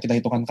 katakanlah kita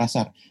hitungan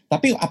kasar.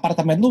 Tapi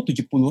apartemen lu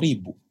 70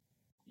 ribu.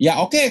 Ya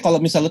oke,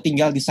 kalau misalnya lu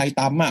tinggal di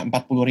Saitama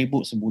 40.000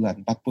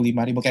 sebulan,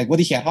 45.000 kayak gue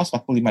di share house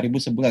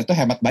 45.000 sebulan itu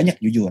hemat banyak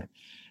jujur.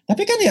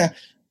 Tapi kan ya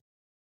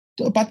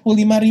 45.000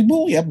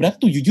 ya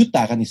berarti 7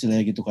 juta kan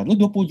istilahnya gitu kan. Lu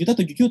 20 juta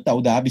 7 juta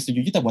udah habis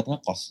 7 juta buat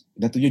ngekos.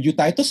 Dan 7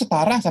 juta itu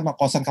setara sama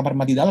kosan kamar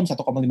mandi dalam 1,5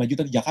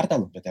 juta di Jakarta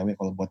loh BTW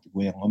kalau buat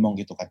gue yang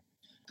ngomong gitu kan.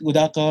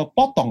 Udah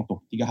kepotong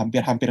tuh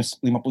hampir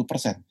 50%.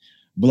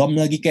 Belum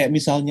lagi kayak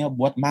misalnya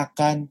buat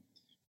makan,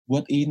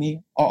 buat ini,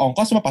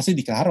 ongkos mah pasti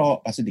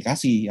pasti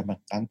dikasih sama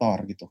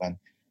kantor gitu kan.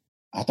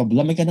 Atau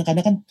belum lagi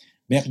kadang-kadang kan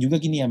banyak juga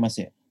gini ya Mas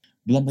ya.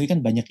 Belum lagi kan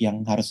banyak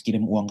yang harus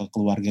kirim uang ke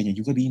keluarganya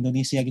juga di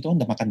Indonesia gitu kan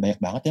udah makan banyak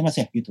banget ya Mas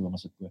ya gitu loh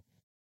maksud gue.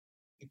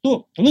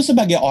 Itu lu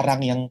sebagai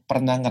orang yang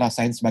pernah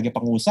ngerasain sebagai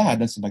pengusaha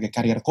dan sebagai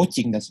career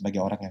coaching dan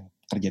sebagai orang yang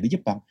kerja di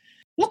Jepang,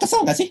 lu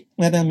kesel gak sih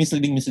ngeliat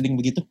misleading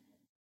begitu?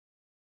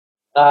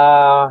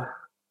 Uh,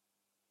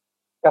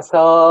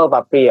 Kesel,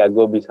 tapi ya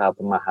gue bisa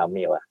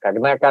memahami lah.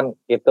 Karena kan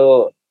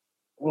itu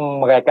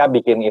mereka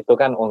bikin itu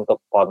kan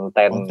untuk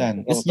konten,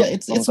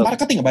 It's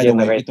marketing by the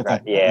way itu kan.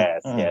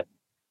 Yes.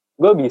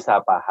 Gue bisa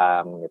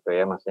paham gitu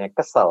ya, maksudnya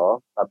kesel,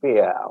 tapi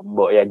ya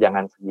mbok ya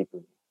jangan segitu.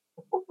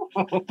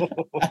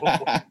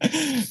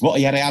 Mbok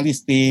ya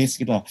realistis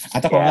gitu.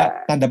 Atau kalau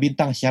nggak tanda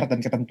bintang syarat dan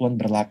ketentuan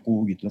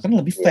berlaku gitu. Kan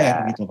lebih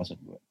fair gitu maksud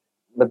gue.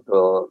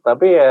 Betul,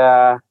 tapi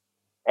ya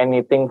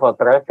anything for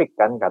traffic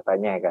kan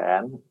katanya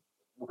kan.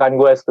 Bukan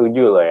gue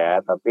setuju loh ya,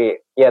 tapi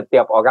ya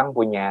tiap orang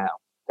punya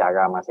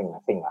cara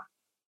masing-masing lah.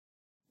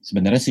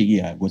 Sebenarnya sih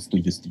ya, gue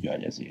setuju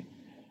aja sih.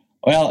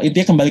 Well,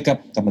 intinya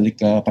kembali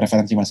ke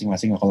preferensi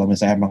masing-masing. Kalau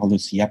misalnya emang lu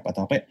siap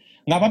atau apa,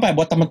 nggak apa-apa ya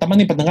buat teman-teman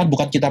nih pendengar,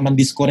 bukan kita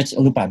mendiscourage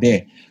lu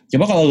pade.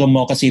 Coba kalau lu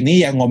mau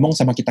kesini yang ngomong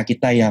sama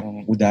kita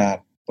yang udah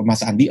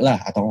Mas Andi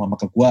lah atau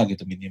sama ke gua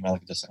gitu minimal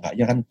gitu.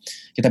 Seenggaknya kan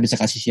kita bisa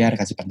kasih share,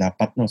 kasih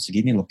pendapat, no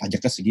segini loh,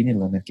 pajaknya segini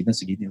loh, net kita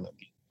segini loh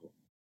gitu.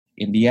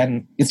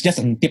 Indian, it's just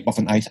a tip of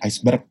an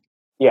iceberg.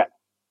 Iya,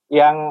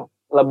 yang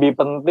lebih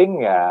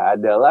penting ya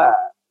adalah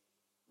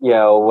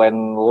ya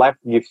when life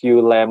gives you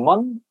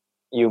lemon,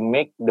 you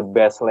make the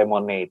best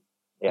lemonade.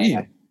 Ya, iya.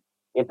 Kan?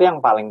 Itu yang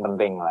paling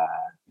penting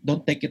lah.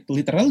 Don't take it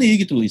literally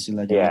gitu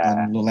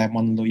istilahnya. Yeah.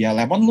 Lemon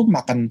lu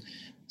makan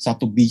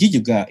satu biji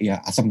juga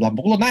ya asam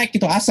lambung lu naik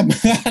gitu asam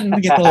kan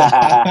gitu lah.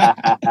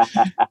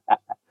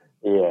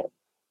 Iya.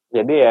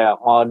 Jadi ya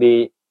mau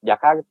di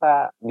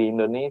Jakarta, di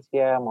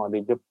Indonesia, mau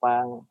di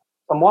Jepang,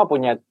 semua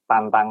punya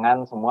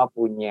tantangan, semua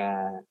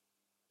punya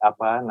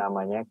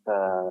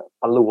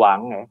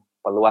peluang ya.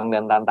 Peluang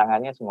dan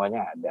tantangannya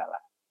semuanya ada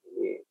lah.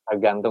 Jadi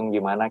tergantung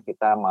gimana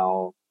kita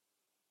mau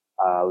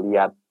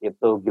lihat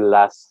itu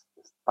gelas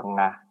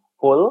setengah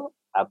full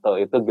atau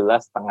itu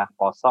gelas setengah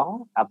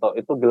kosong atau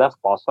itu gelas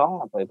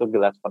kosong atau itu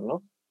gelas penuh,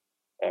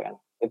 ya kan?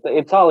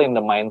 It's all in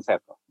the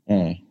mindset.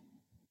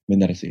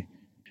 Benar sih.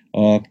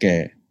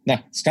 Oke.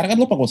 Nah, sekarang kan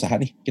lo pengusaha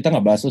nih. Kita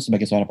nggak bahas lo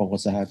sebagai seorang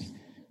pengusaha nih.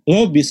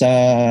 Lo bisa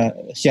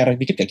share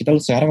dikit gak? Kita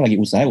sekarang lagi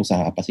usaha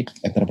apa sih?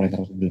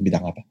 Entrepreneur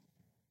bidang apa?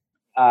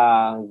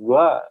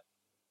 Gue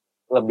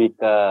lebih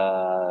ke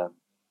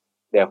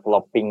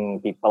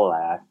developing people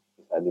lah,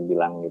 bisa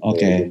dibilang gitu.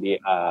 Okay. Ya. Jadi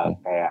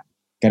kayak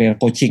career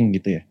coaching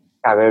gitu ya?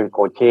 Career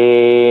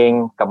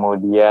coaching,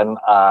 kemudian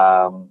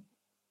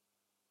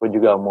gue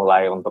juga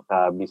mulai untuk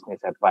business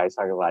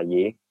advisor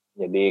lagi.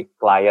 Jadi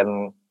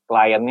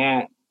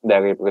kliennya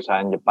dari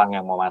perusahaan Jepang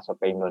yang mau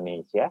masuk ke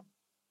Indonesia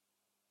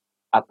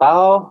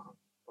atau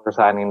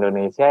perusahaan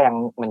Indonesia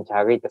yang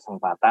mencari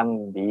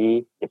kesempatan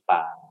di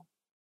Jepang.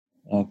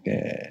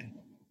 Oke.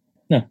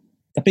 Nah,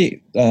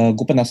 tapi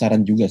gue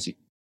penasaran juga sih.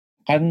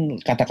 Kan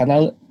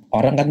katakanlah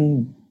orang kan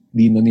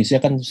di Indonesia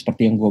kan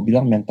seperti yang gue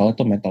bilang mental.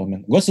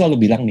 Gue selalu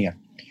bilang nih ya,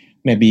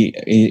 maybe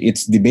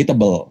it's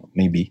debatable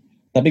maybe.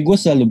 Tapi gue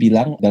selalu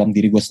bilang dalam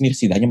diri gue sendiri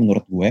setidaknya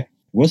menurut gue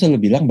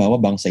selalu bilang bahwa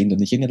bangsa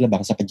Indonesia ini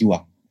adalah bangsa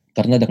pejuang.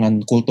 Karena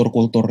dengan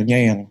kulturnya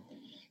yang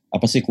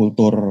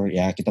kultur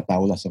ya kita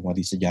tahu lah semua di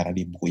sejarah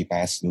di buku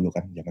IPS dulu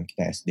kan zaman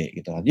kita SD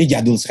gitu kan. Dia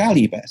jadul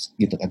sekali IPS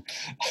gitu kan.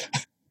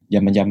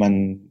 Zaman-zaman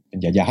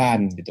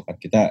penjajahan gitu kan.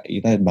 Kita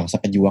bangsa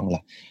pejuang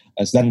lah.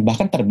 Dan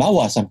bahkan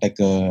terbawa sampai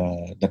ke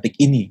detik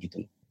ini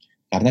gitu.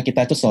 Karena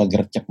kita itu selalu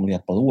gercep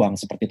melihat peluang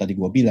seperti tadi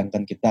gue bilang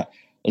kan kita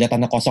lihat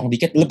tanah kosong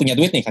dikit, lu punya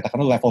duit nih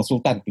katakan lu level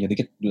sultan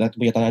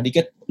punya tanah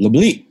dikit, lu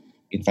beli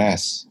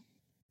invest.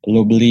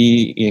 Lu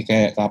beli ya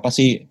kayak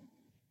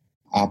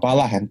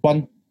apalah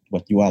handphone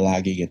buat jual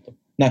lagi gitu.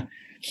 Nah,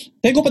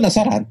 tapi gue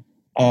penasaran,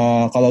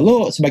 kalau lu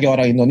sebagai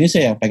orang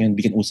Indonesia yang pengen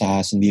bikin usaha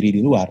sendiri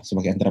di luar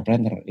sebagai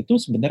entrepreneur, itu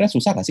sebenarnya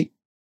susah gak sih?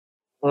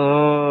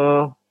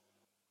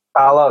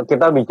 Kalau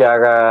kita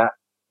bicara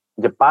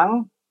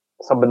Jepang,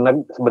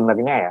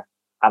 sebenarnya ya,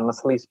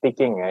 honestly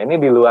speaking ya, ini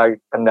di luar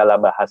kendala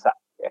bahasa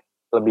ya,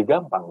 lebih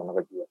gampang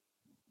menurut gue.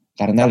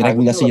 Karena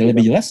regulasinya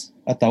lebih jelas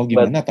atau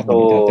gimana?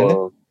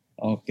 Betul.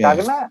 Okay.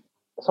 Karena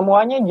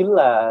semuanya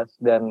jelas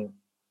dan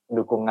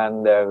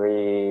dukungan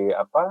dari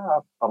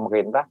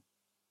pemerintah.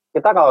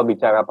 Kita kalau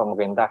bicara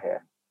pemerintah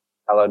ya,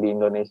 kalau di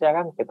Indonesia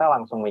kan kita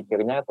langsung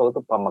mikirnya itu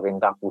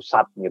pemerintah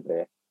pusat gitu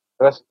ya.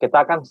 Terus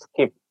kita kan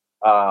skip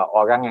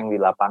orang yang di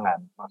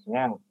lapangan,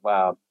 maksudnya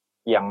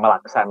yang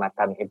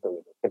melaksanakan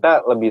itu.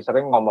 Kita lebih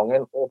sering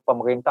ngomongin, oh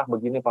pemerintah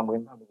begini,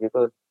 pemerintah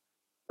begitu.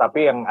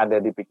 Tapi yang ada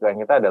di pikiran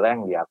kita adalah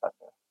yang di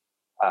atasnya.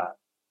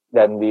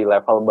 Dan di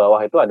level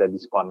bawah itu ada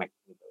disconnect.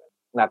 Gitu.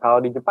 Nah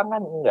kalau di Jepang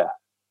kan enggak.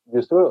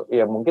 Justru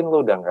ya mungkin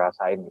lu udah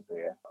ngerasain gitu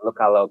ya. Lu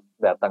kalau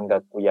datang ke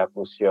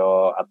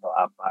kuyakusho atau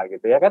apa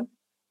gitu ya kan,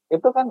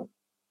 itu kan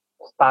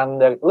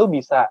standar, lu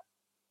bisa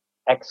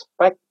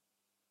expect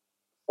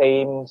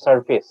same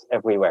service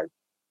everywhere.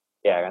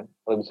 Ya kan,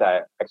 lu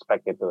bisa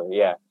expect gitu.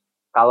 Ya,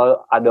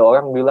 kalau ada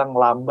orang bilang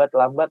lambat,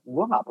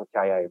 gue nggak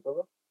percaya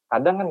itu.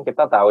 Kadang kan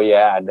kita tahu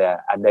ya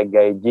ada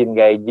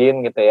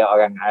gaijin gitu ya,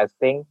 orang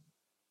asing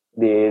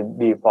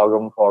di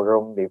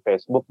forum-forum di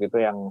Facebook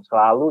gitu yang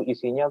selalu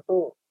isinya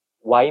tuh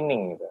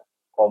whining gitu,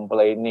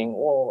 complaining,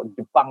 oh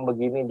Jepang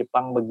begini,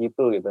 Jepang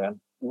begitu gitu kan.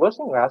 Gue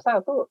sih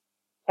ngerasa tuh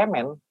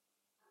cemen.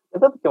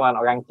 Itu cuman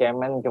orang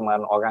cemen,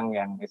 cuman orang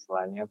yang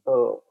istilahnya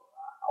tuh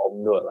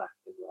omdo lah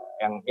gitu.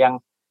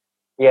 Yang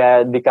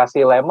ya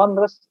dikasih lemon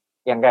terus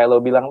yang kayak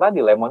lo bilang tadi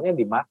lemonnya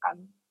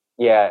dimakan.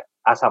 Ya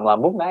asam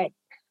lambung naik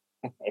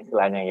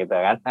istilahnya gitu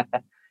kan.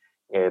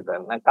 Gitu.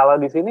 Nah, kalau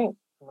di sini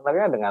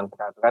sebenarnya dengan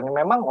peraturan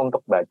memang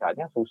untuk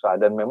bacanya susah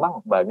dan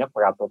memang banyak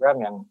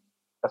peraturan yang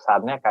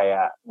kesannya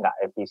kayak nggak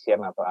efisien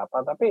atau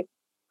apa, tapi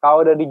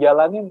kalau udah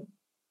dijalanin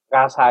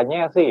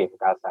rasanya sih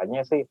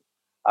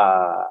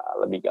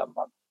lebih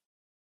gampang.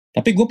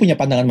 Tapi gue punya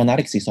pandangan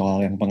menarik sih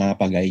soal yang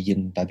mengapa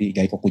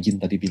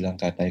Gaikokujin tadi bilang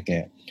katanya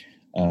kayak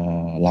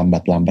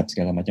lambat-lambat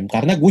segala macam.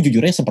 Karena gue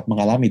jujurnya sempat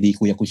mengalami di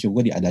kuyakusho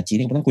gue di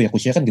Adachi ini. Karena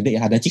kuyakusho kan gede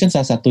ya. Adachi kan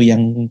salah satu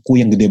yang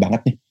gede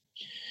banget nih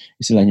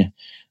istilahnya.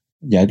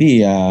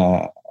 Jadi ya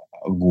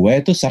gue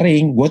tuh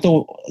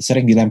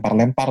sering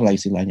dilempar-lempar lah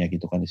istilahnya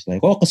gitu kan istilahnya.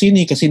 Oh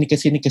kesini.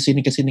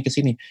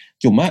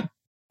 Cuma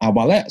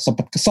awalnya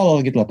sempet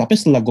kesel gitu loh. Tapi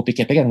setelah gue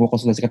pikir-pikir, gue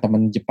konsultasi ke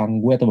teman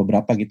Jepang gue atau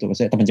beberapa gitu.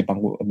 Maksudnya teman Jepang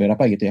gue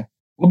beberapa gitu ya.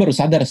 Gue baru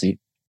sadar sih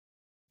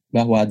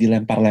bahwa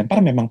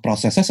dilempar-lempar memang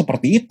prosesnya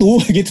seperti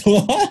itu gitu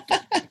loh.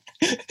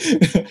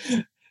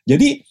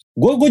 Jadi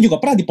gue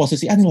juga pernah di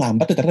posisi ini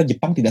lambat ya, ternyata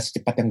Jepang tidak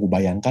secepat yang gue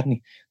bayangkan nih.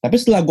 Tapi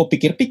setelah gue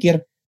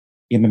pikir-pikir,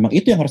 ya memang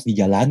itu yang harus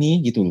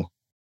dijalani gitu loh.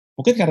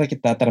 Mungkin karena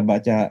kita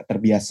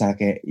terbiasa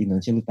kayak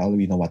Indonesia, lu tahu,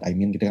 you know what I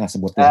mean, kita nggak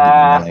sebut lah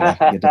gimana lah ya,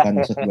 gitu kan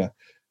maksud gue.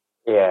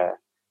 Iya,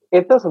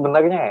 itu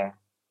sebenarnya ya.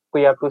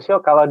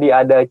 Kuyakusho kalau di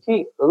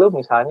Adachi, lu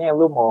misalnya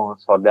lu mau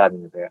sodan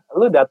gitu ya,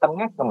 lu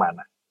datangnya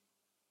kemana?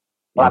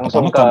 Ya,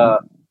 Langsung pertama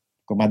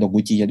ke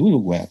Madoguchi-nya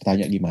dulu gue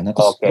tanya gimana.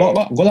 Terus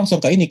gue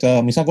langsung ke ini,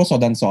 misal gue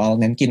sodan soal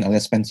Nenkin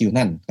alias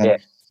pensiunan kan.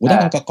 Yes. Gue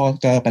datang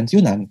ke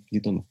pensiunan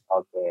gitu loh.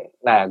 Oke.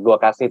 Nah, gue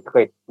kasih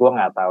trik. Gue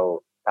nggak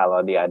tahu kalau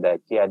di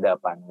Adachi ada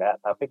apa enggak.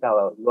 Tapi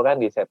kalau gue kan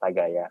di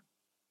Setagaya.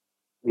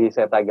 Di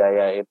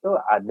Setagaya itu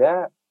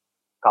ada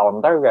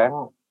counter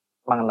yang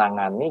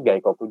menangani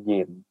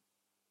Gaikokujin.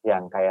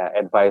 Yang kayak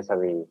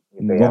advisory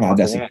gitu Gue ya. nggak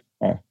ada sih.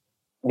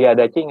 Di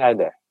Adachi nggak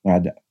ada? Nggak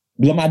ada.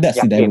 Belum ada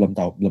sih, Yakin? belum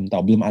tahu,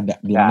 belum ada,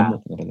 belum nemu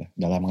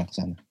dalam ke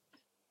sana.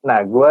 Nah,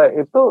 gue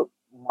itu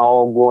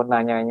mau gue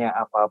nanyanya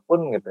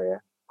apapun gitu ya,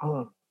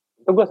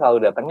 itu gue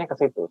selalu datangnya ke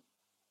situ.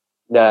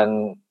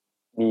 Dan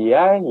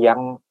dia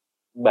yang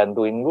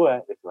bantuin gue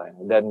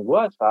istilahnya. Dan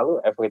gue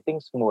selalu everything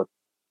smooth.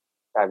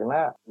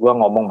 Karena gue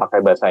ngomong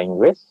pakai bahasa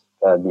Inggris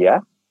ke dia,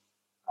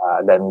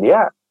 dan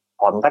dia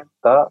kontak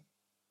ke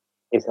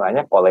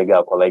istilahnya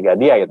kolega-kolega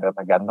dia gitu.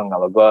 Tergantung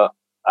kalau gue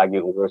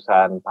lagi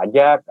urusan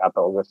pajak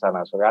atau urusan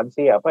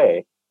asuransi apa ya,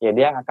 ya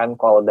dia akan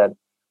call dan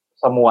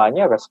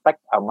semuanya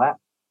respect sama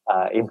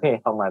ini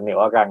sama nih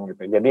orang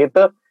gitu. Jadi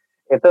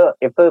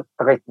itu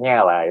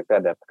triknya lah, itu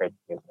ada trik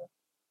gitu.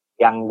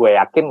 Yang gue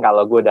yakin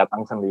kalau gue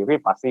datang sendiri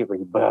pasti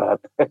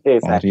ribet.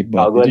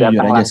 Kalau gue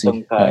datang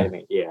langsung ke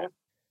ini, iya.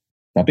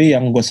 Tapi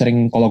yang gue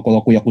sering kalau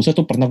kuyakusho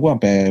tuh pernah gue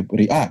sampai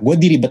gue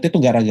diribetnya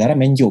tuh gara-gara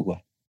menjo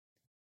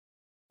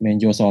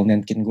soal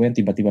Nenkin gue yang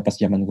tiba-tiba pas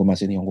zaman gue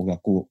masih di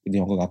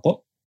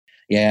Nihongogaku,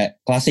 ya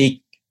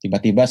klasik.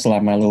 Tiba-tiba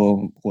selama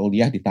lu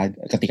kuliah,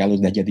 ketika lu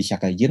udah jadi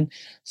shakaijin,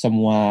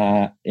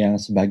 semua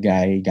yang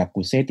sebagai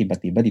gakuse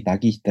tiba-tiba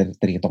ditagih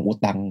terhitung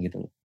utang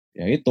gitu.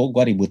 Ya itu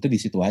gue ributnya di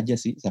situ aja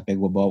sih, sampai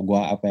gue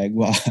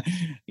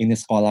ini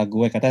sekolah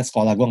gue, katanya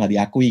sekolah gue nggak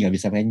diakui, nggak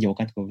bisa menjo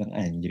kan, gue bilang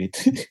anjir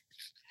itu.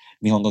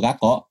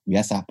 Nihongogaku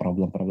biasa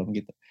problem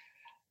gitu.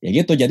 Ya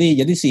gitu, jadi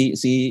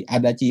si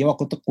Adachi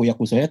waktu itu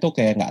kuyakushonya tuh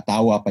kayak nggak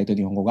tahu apa itu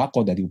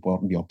Nihongogaku, dari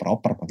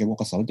dioper-oper, pakai gue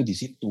kesel itu di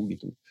situ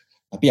gitu.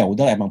 Tapi ya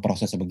udah, emang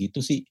prosesnya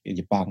begitu sih di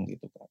Jepang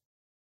gitu kan.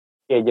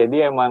 Ya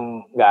jadi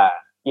emang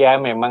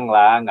memang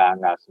lah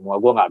nggak semua,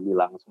 gue nggak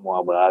bilang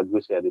semua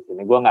bagus ya di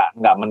sini. Gue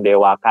nggak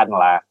mendewakan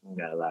lah,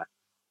 enggak lah.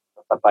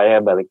 Tetap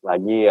aja balik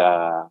lagi,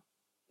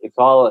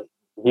 it's all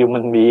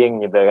human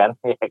being gitu kan,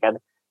 ya kan.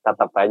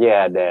 Tetap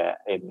aja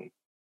ada ini.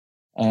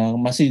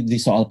 Masih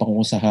di soal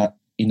pengusaha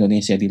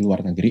Indonesia di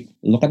luar negeri,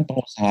 lu kan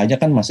pengusahanya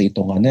kan masih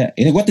hitungannya,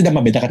 ini gue tidak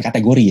membedakan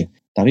kategori ya,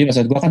 tapi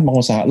maksud gue kan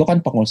lu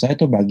kan pengusaha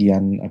itu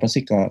bagian apa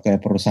sih,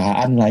 kayak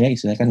perusahaan lah ya,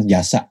 istilahnya kan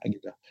jasa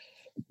gitu.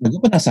 Nah, gue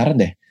penasaran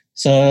deh,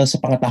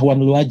 sepengetahuan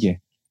lu aja,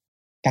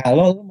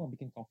 kalau lu mau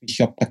bikin coffee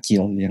shop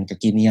kecil yang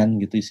kekinian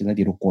gitu, istilah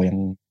di ruko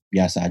yang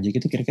biasa aja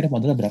gitu, kira-kira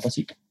modalnya berapa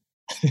sih?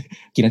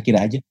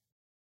 Kira-kira aja.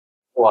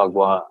 Wah,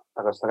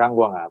 terus terang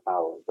gue nggak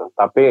tahu tuh.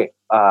 Tapi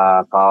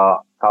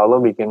kalau lo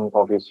bikin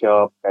coffee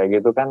shop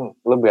kayak gitu kan,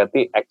 lo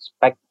berarti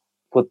expect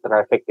food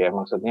traffic ya.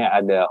 Maksudnya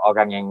ada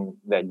orang yang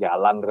udah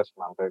jalan terus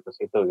mampir ke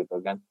situ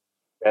gitu kan.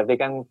 Berarti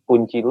kan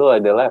kunci lo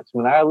adalah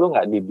sebenarnya lo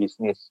nggak di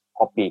bisnis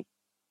kopi,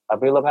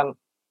 tapi lo kan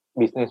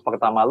bisnis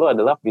pertama lo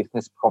adalah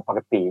bisnis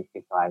properti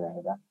istilahnya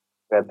gitu.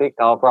 Berarti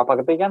kalau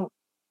properti kan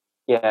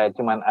ya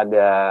cuman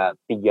ada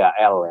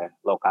 3L ya,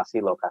 lokasi,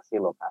 lokasi,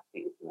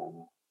 lokasi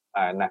istilahnya.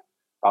 Nah,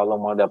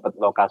 kalau mau dapat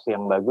lokasi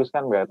yang bagus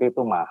kan berarti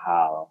itu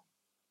mahal,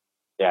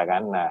 ya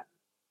kan? Nah,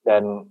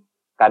 dan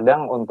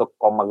kadang untuk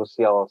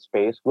commercial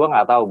space, gue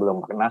nggak tahu,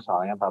 belum pernah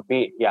soalnya,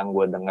 tapi yang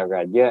gue dengar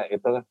aja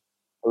itu,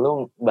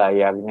 lu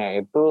bayarnya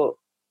itu,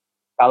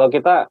 kalau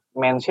kita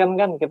mention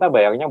kan kita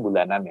bayarnya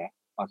bulanan ya,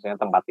 maksudnya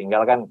tempat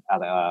tinggal kan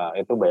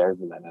itu bayar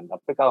bulanan.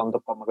 Tapi kalau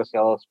untuk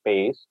commercial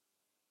space,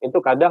 itu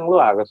kadang lu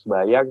harus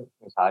bayar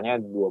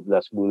misalnya 12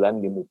 bulan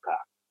di muka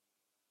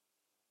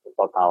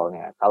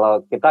totalnya.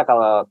 Kalau kita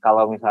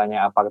kalau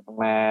misalnya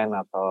apartemen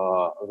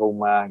atau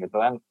rumah gitu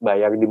kan,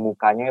 bayar di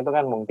mukanya itu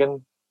kan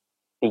mungkin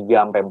 3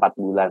 sampai 4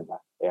 bulan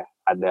lah ya.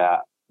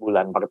 Ada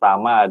bulan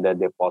pertama, ada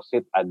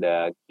deposit,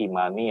 ada key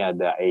money,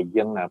 ada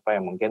agent apa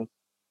yang mungkin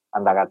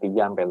antara 3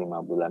 sampai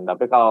 5 bulan.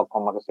 Tapi kalau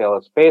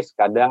commercial space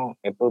kadang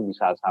itu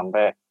bisa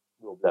sampai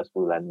 12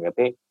 bulan.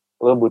 Berarti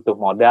lu butuh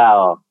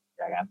modal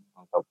ya kan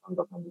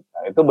untuk membuka.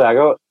 Itu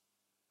baru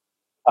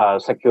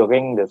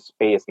securing the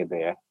space gitu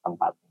ya,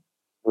 tempatnya.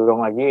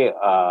 Belum lagi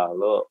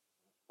lu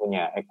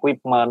punya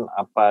equipment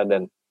apa,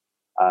 dan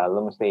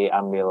lu mesti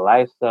ambil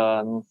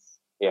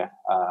license ya,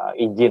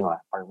 izin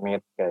lah,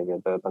 permit kayak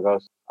gitu.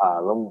 Terus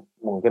lu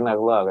mungkin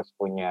lu harus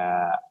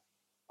punya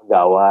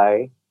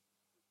pegawai.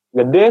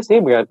 Gede sih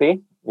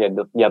berarti,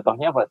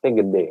 jatuhnya pasti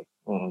gede.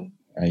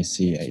 I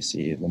see,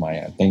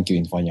 lumayan. Thank you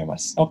infonya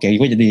Mas. Oke,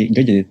 gue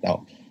jadi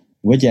tahu.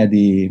 Gue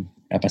jadi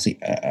apa sih?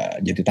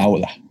 Jadi tahu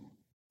lah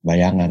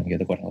bayangan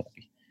gitu kurang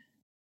lebih.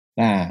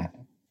 Nah,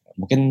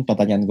 mungkin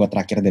pertanyaan gue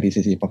terakhir dari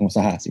sisi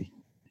pengusaha sih.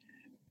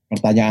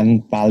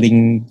 Pertanyaan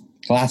paling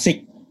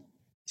klasik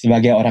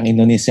sebagai orang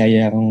Indonesia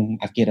yang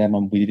akhirnya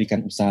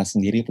mendirikan usaha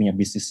sendiri, punya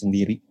bisnis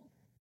sendiri,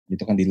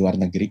 itu kan di luar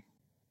negeri.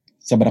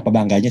 Seberapa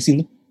bangganya sih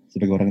lu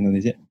sebagai orang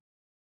Indonesia?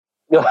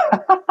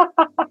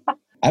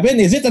 I mean,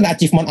 is it an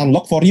achievement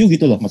unlock for you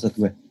gitu loh maksud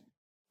gue?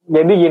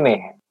 Jadi gini,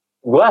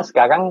 gue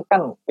sekarang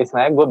kan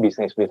istilahnya gue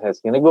bisnis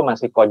gini, gue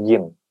masih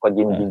kojin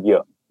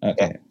video.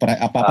 Oke.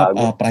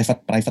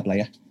 Private lah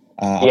ya.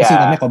 Apa sih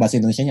namanya kalau bahasa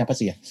Indonesianya apa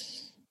sih ya?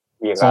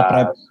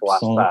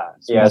 Swasta.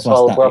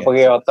 Sole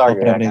proprietor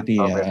gitu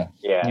kan.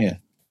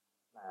 Iya.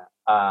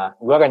 Nah,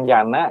 gue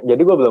rencana, jadi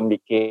gue belum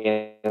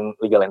bikin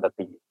legal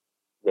entity.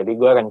 Jadi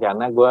gue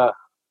rencana gue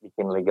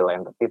bikin legal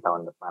entity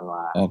tahun depan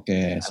lah.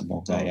 Oke,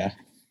 semoga ya.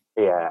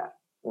 Iya.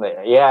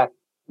 Ya,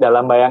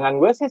 dalam bayangan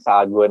gue sih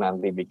saat gue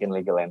nanti bikin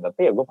legal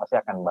entity ya gue pasti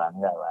akan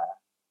bangga lah.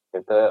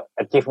 Itu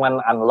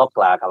achievement unlock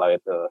lah kalau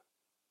itu.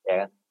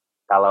 Ya.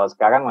 Kalau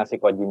sekarang masih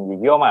kojin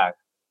video mah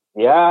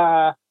ya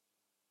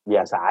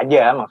biasa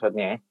aja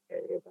maksudnya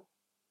kayak gitu.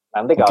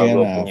 Nanti kalau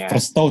gue punya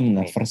first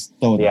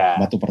stone ya,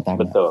 batu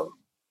pertama. Betul.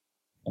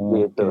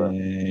 Gitu.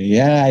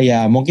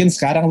 Ya mungkin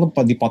sekarang lu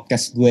di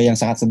podcast gue yang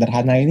sangat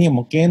sederhana ini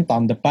mungkin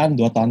tahun depan,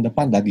 2 tahun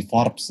depan udah di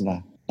Forbes lah,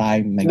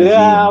 Time Magazine.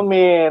 Ya,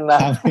 amin.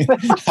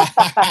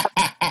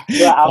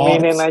 Ya,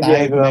 aminin Forbes, aja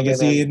Time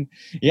Magazine.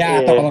 Ya,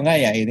 atau kalau enggak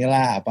ya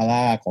inilah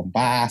apalah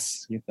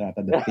Kompas gitu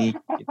atau Detik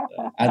gitu.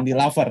 Andy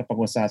Laver,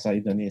 pengusaha asal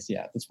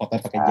Indonesia. Terus foto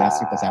pakai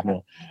jas kita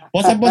sambil.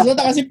 Pose-pose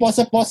tau gak sih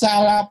pose-pose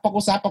ala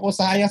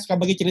pengusaha-pengusaha yang suka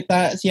bagi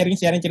cerita, sharing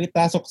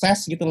cerita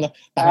sukses gitu loh.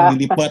 Tangan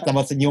dilipat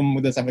sama senyum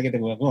gitu sampai gitu.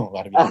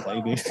 Luar biasa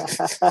ini.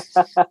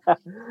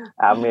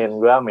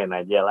 Amin, gue amin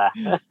aja lah.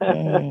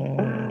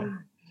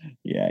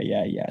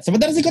 Ya.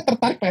 Sebenarnya sih gue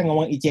tertarik pengen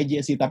ngomong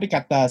ICJ sih, tapi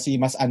kata si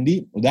Mas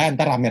Andi, udah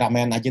ntar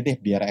rame-ramean aja deh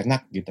biar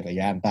enak gitu.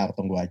 Ya ntar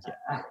tunggu aja.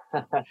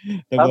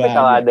 Tapi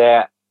kalau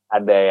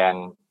ada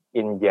yang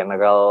in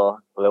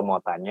general lo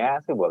mau tanya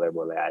sih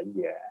boleh-boleh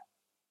aja.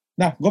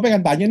 Nah, gue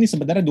pengen tanya nih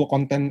sebenarnya 2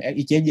 konten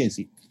ICJ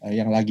sih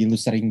yang lagi lu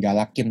sering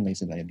galakin lah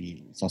istilahnya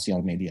di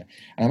sosial media.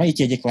 Namanya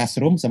ICJ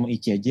Classroom sama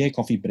ICJ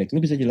Coffee Break. Lu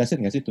bisa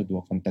jelasin nggak sih tuh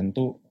 2 konten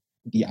tuh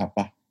di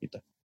apa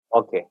gitu?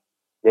 Oke.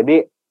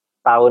 Jadi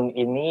tahun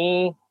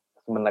ini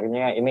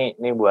sebenarnya ini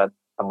buat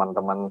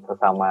teman-teman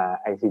sesama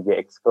ICJ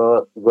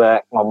Exco,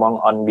 gue ngomong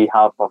on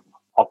behalf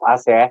of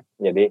us ya.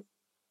 Jadi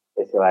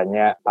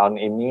istilahnya tahun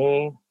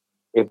ini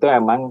itu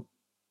emang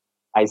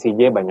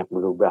ICJ banyak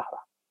berubah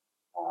lah.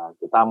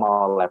 Kita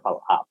mau level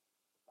up.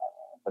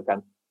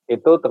 Kan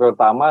itu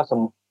terutama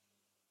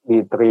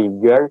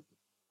di-trigger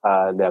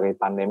dari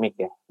pandemik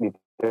ya.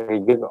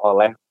 Di-trigger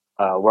oleh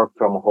work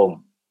from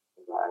home.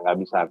 Nggak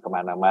bisa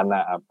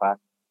kemana-mana apa.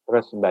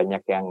 Terus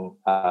banyak yang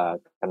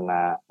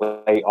kena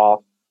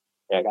layoff,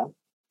 ya kan?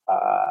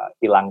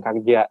 Hilang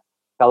kerja.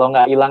 Kalau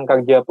nggak hilang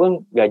kerja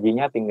pun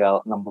gajinya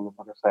tinggal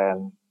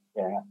 60%,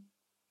 ya kan?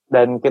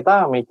 Dan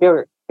kita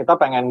mikir kita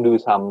pengen do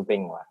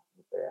something lah,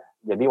 gitu ya.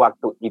 Jadi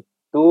waktu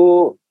itu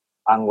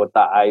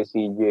anggota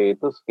ICJ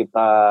itu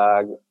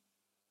sekitar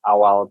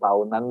awal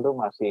tahunan tuh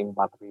masih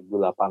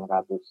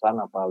 4.800-an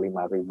apa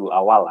 5.000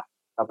 awal lah.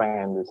 Kita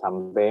pengen do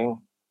something,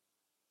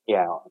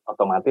 ya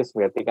otomatis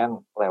berarti kan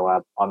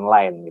lewat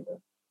online gitu.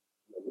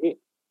 Jadi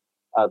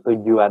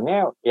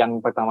tujuannya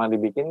yang pertama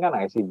dibikin kan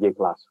ICJ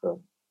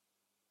Classroom.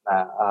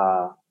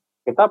 Nah,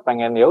 kita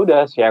pengen ya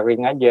udah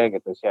sharing aja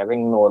gitu,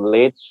 sharing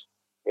knowledge,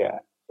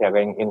 ya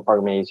sharing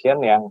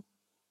information yang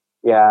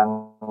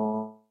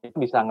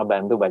bisa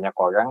ngebantu banyak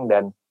orang.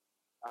 Dan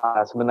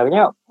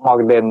sebenarnya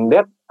more than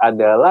that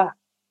adalah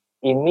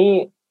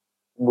ini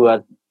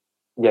buat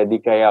jadi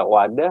kayak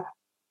wadah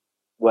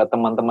buat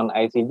teman-teman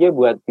ICJ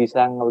buat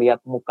bisa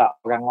ngelihat muka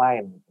orang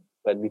lain,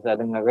 buat bisa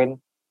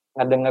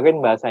ngedengerin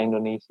bahasa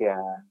Indonesia.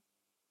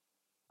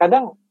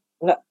 Kadang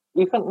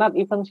not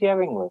even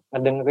sharing loh,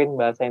 ngedengerin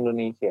bahasa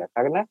Indonesia,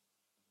 karena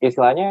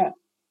istilahnya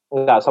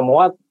nggak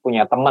semua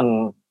punya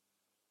teman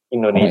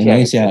Indonesia.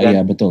 Gitu.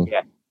 Iya betul.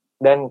 Ya,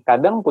 dan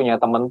kadang punya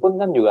teman pun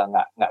kan juga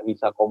nggak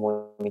bisa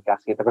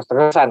komunikasi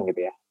terus-terusan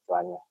gitu ya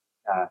istilahnya.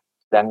 Nah,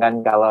 sedangkan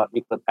kalau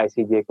ikut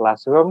ICJ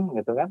Classroom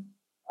gitu kan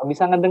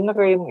bisa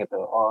ngedengerin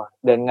gitu.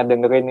 Dan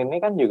ngedengerin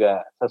ini kan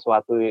juga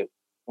sesuatu,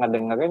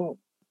 ngedengerin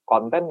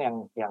konten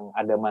yang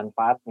ada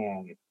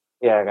manfaatnya gitu.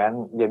 Ya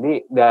kan,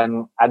 jadi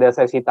dan ada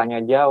sesi tanya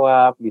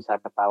jawab, bisa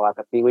ketawa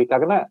ketiwi,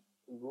 karena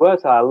gue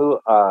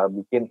selalu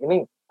bikin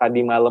ini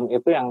tadi malam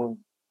itu yang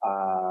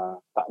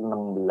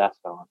ke-16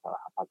 kalau nggak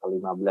salah, apa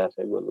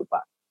ke-15 ya gue lupa.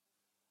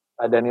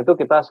 Dan itu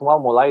kita semua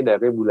mulai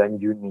dari bulan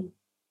Juni,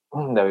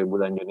 dari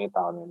bulan Juni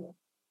tahun ini.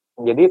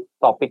 Jadi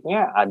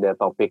topiknya ada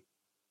topik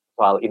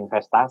soal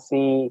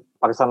investasi,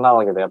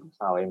 personal gitu ya,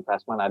 personal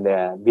investment,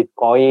 ada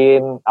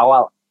Bitcoin,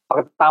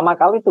 pertama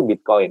kali itu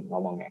Bitcoin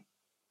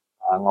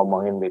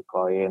ngomongin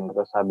Bitcoin,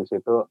 terus habis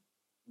itu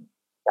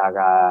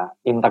cara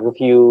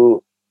interview,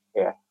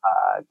 ya,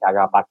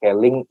 cara pakai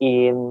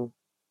LinkedIn,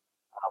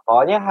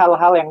 pokoknya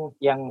hal-hal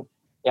yang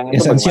itu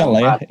esensial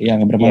lah ya,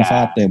 yang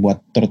bermanfaat ya buat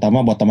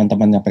terutama buat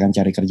teman-teman yang pengen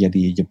cari kerja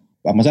di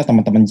Jepang, maksudnya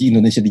teman-teman di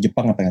Indonesia di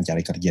Jepang yang pengen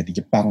cari kerja di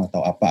Jepang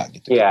atau apa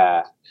gitu.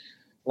 Iya.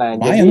 Nah,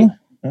 jadi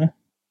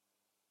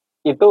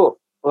itu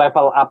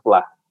level up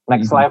lah.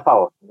 Next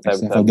level.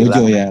 Next level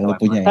dojo ya, lu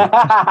punya ya.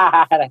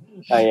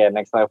 Oh iya,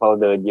 next level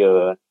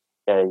dojo.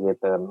 Kayak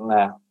gitu.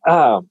 Nah,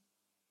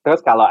 terus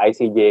kalau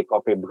ICJ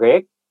Coffee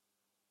Break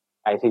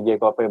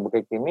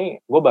ini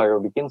gue baru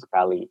bikin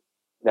sekali.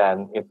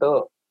 Dan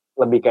itu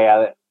lebih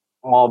kayak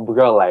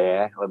ngobrol lah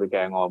ya, lebih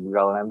kayak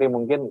ngobrol. Nanti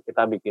mungkin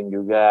kita bikin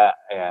juga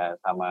ya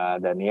sama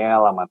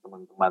Daniel, sama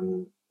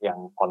teman-teman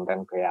yang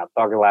konten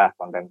kreator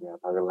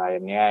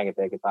lainnya gitu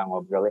ya, kita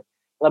ngobrolnya.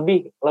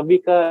 Lebih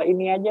ke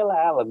ini aja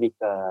lah, lebih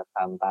ke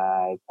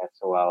santai,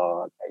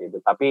 casual kayak gitu.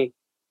 Tapi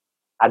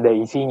ada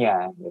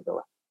isinya gitu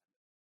lah.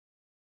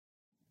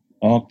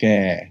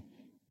 Oke.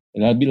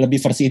 Lebih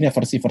versi ini,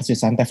 versi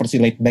santai,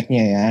 versi laid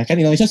back-nya ya. Kan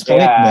Indonesia suka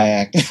laid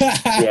back.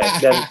 Iya,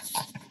 dan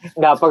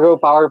nggak perlu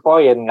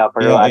PowerPoint, nggak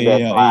perlu ada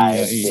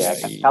slide. Iya.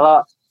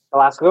 Kalau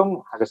classroom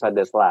harus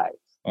ada slide.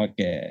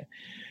 Oke.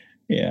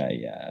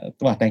 Ya.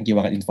 Wah, thank you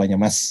banget infonya,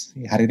 Mas.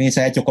 Hari ini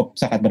saya cukup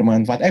sangat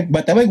bermanfaat.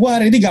 Tapi gue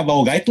hari ini gak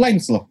bawa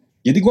guidelines loh.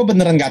 Jadi gue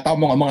beneran gak tahu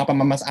mau ngomong apa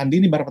sama Mas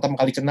Andi. Ini baru pertama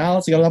kali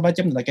kenal, segala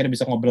macam. Dan akhirnya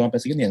bisa ngobrol sampai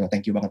segini ya.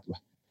 Thank you banget loh.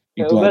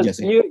 Itu aja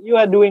sih. You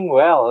are doing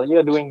well.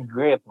 You are doing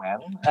great,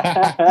 man.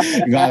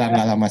 Enggak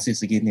lah, masih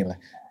segini lah.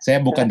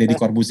 Saya bukan Deddy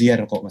Corbuzier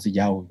kok, masih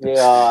jauh.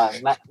 Iya,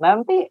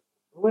 nanti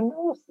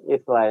bonus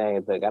istilahnya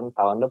gitu kan,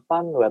 tahun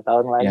depan 2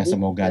 tahun lagi. Ya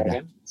semoga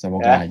ya,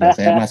 semoga aja.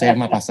 Saya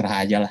mah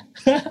pasrah aja lah.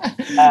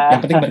 Yang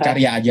penting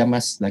berkarya aja,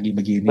 Mas, lagi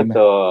begini.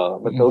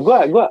 Betul.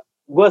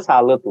 Gue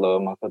salut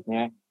loh,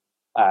 maksudnya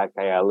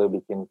kayak lu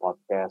bikin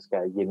podcast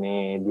kayak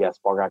gini,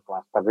 diaspora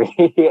cluster.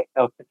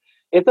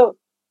 Itu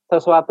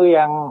sesuatu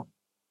yang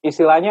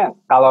istilahnya,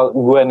 kalau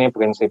gue nih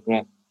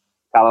prinsipnya,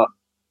 kalau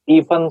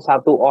even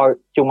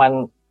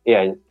cuman,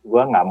 ya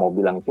gue nggak mau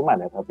bilang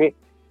cuman ya, tapi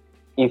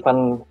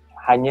even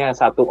hanya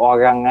satu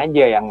orang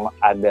aja yang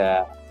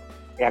ada,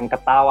 yang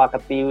ketawa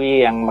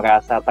ketiwi, yang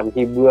merasa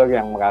terhibur,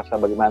 yang merasa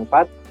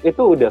bermanfaat,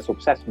 itu udah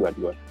sukses buat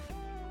gue.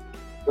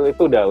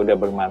 Itu udah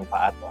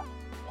bermanfaat lah.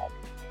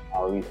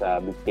 Kalau bisa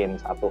bikin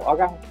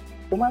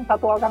cuman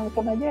satu orang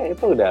pun aja,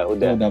 itu udah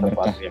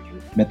berkah.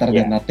 Better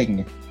than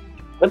nothing ya.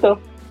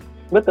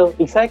 Betul,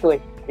 exactly.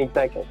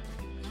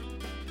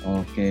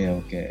 Oke,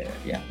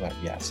 ya luar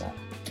biasa.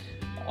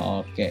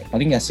 Oke,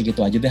 paling nggak segitu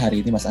aja deh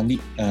hari ini Mas Andi.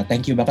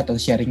 Thank you banget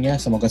atas sharingnya,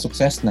 semoga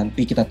sukses.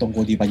 Nanti kita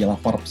tunggu di majalah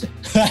Forbes ya.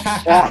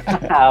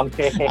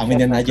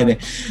 Aminin aja deh.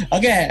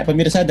 Oke,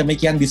 pemirsa,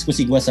 demikian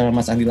diskusi gue sama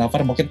Mas Andy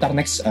Laver. Mungkin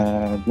next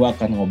gue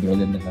akan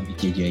ngobrolin dengan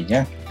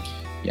ICJ-nya.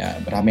 Ya,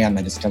 beramean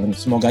aja sekalian.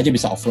 Semoga aja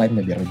bisa offline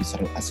ya, biar lebih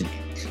seru, asik.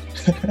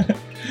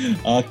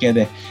 Oke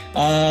deh.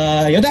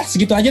 Yaudah,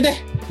 segitu aja deh.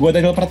 Gue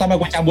Daniel Pertama,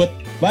 gue cabut.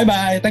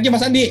 Bye-bye. Thank you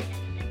Mas Andi.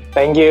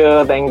 Thank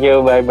you.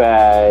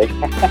 Bye-bye.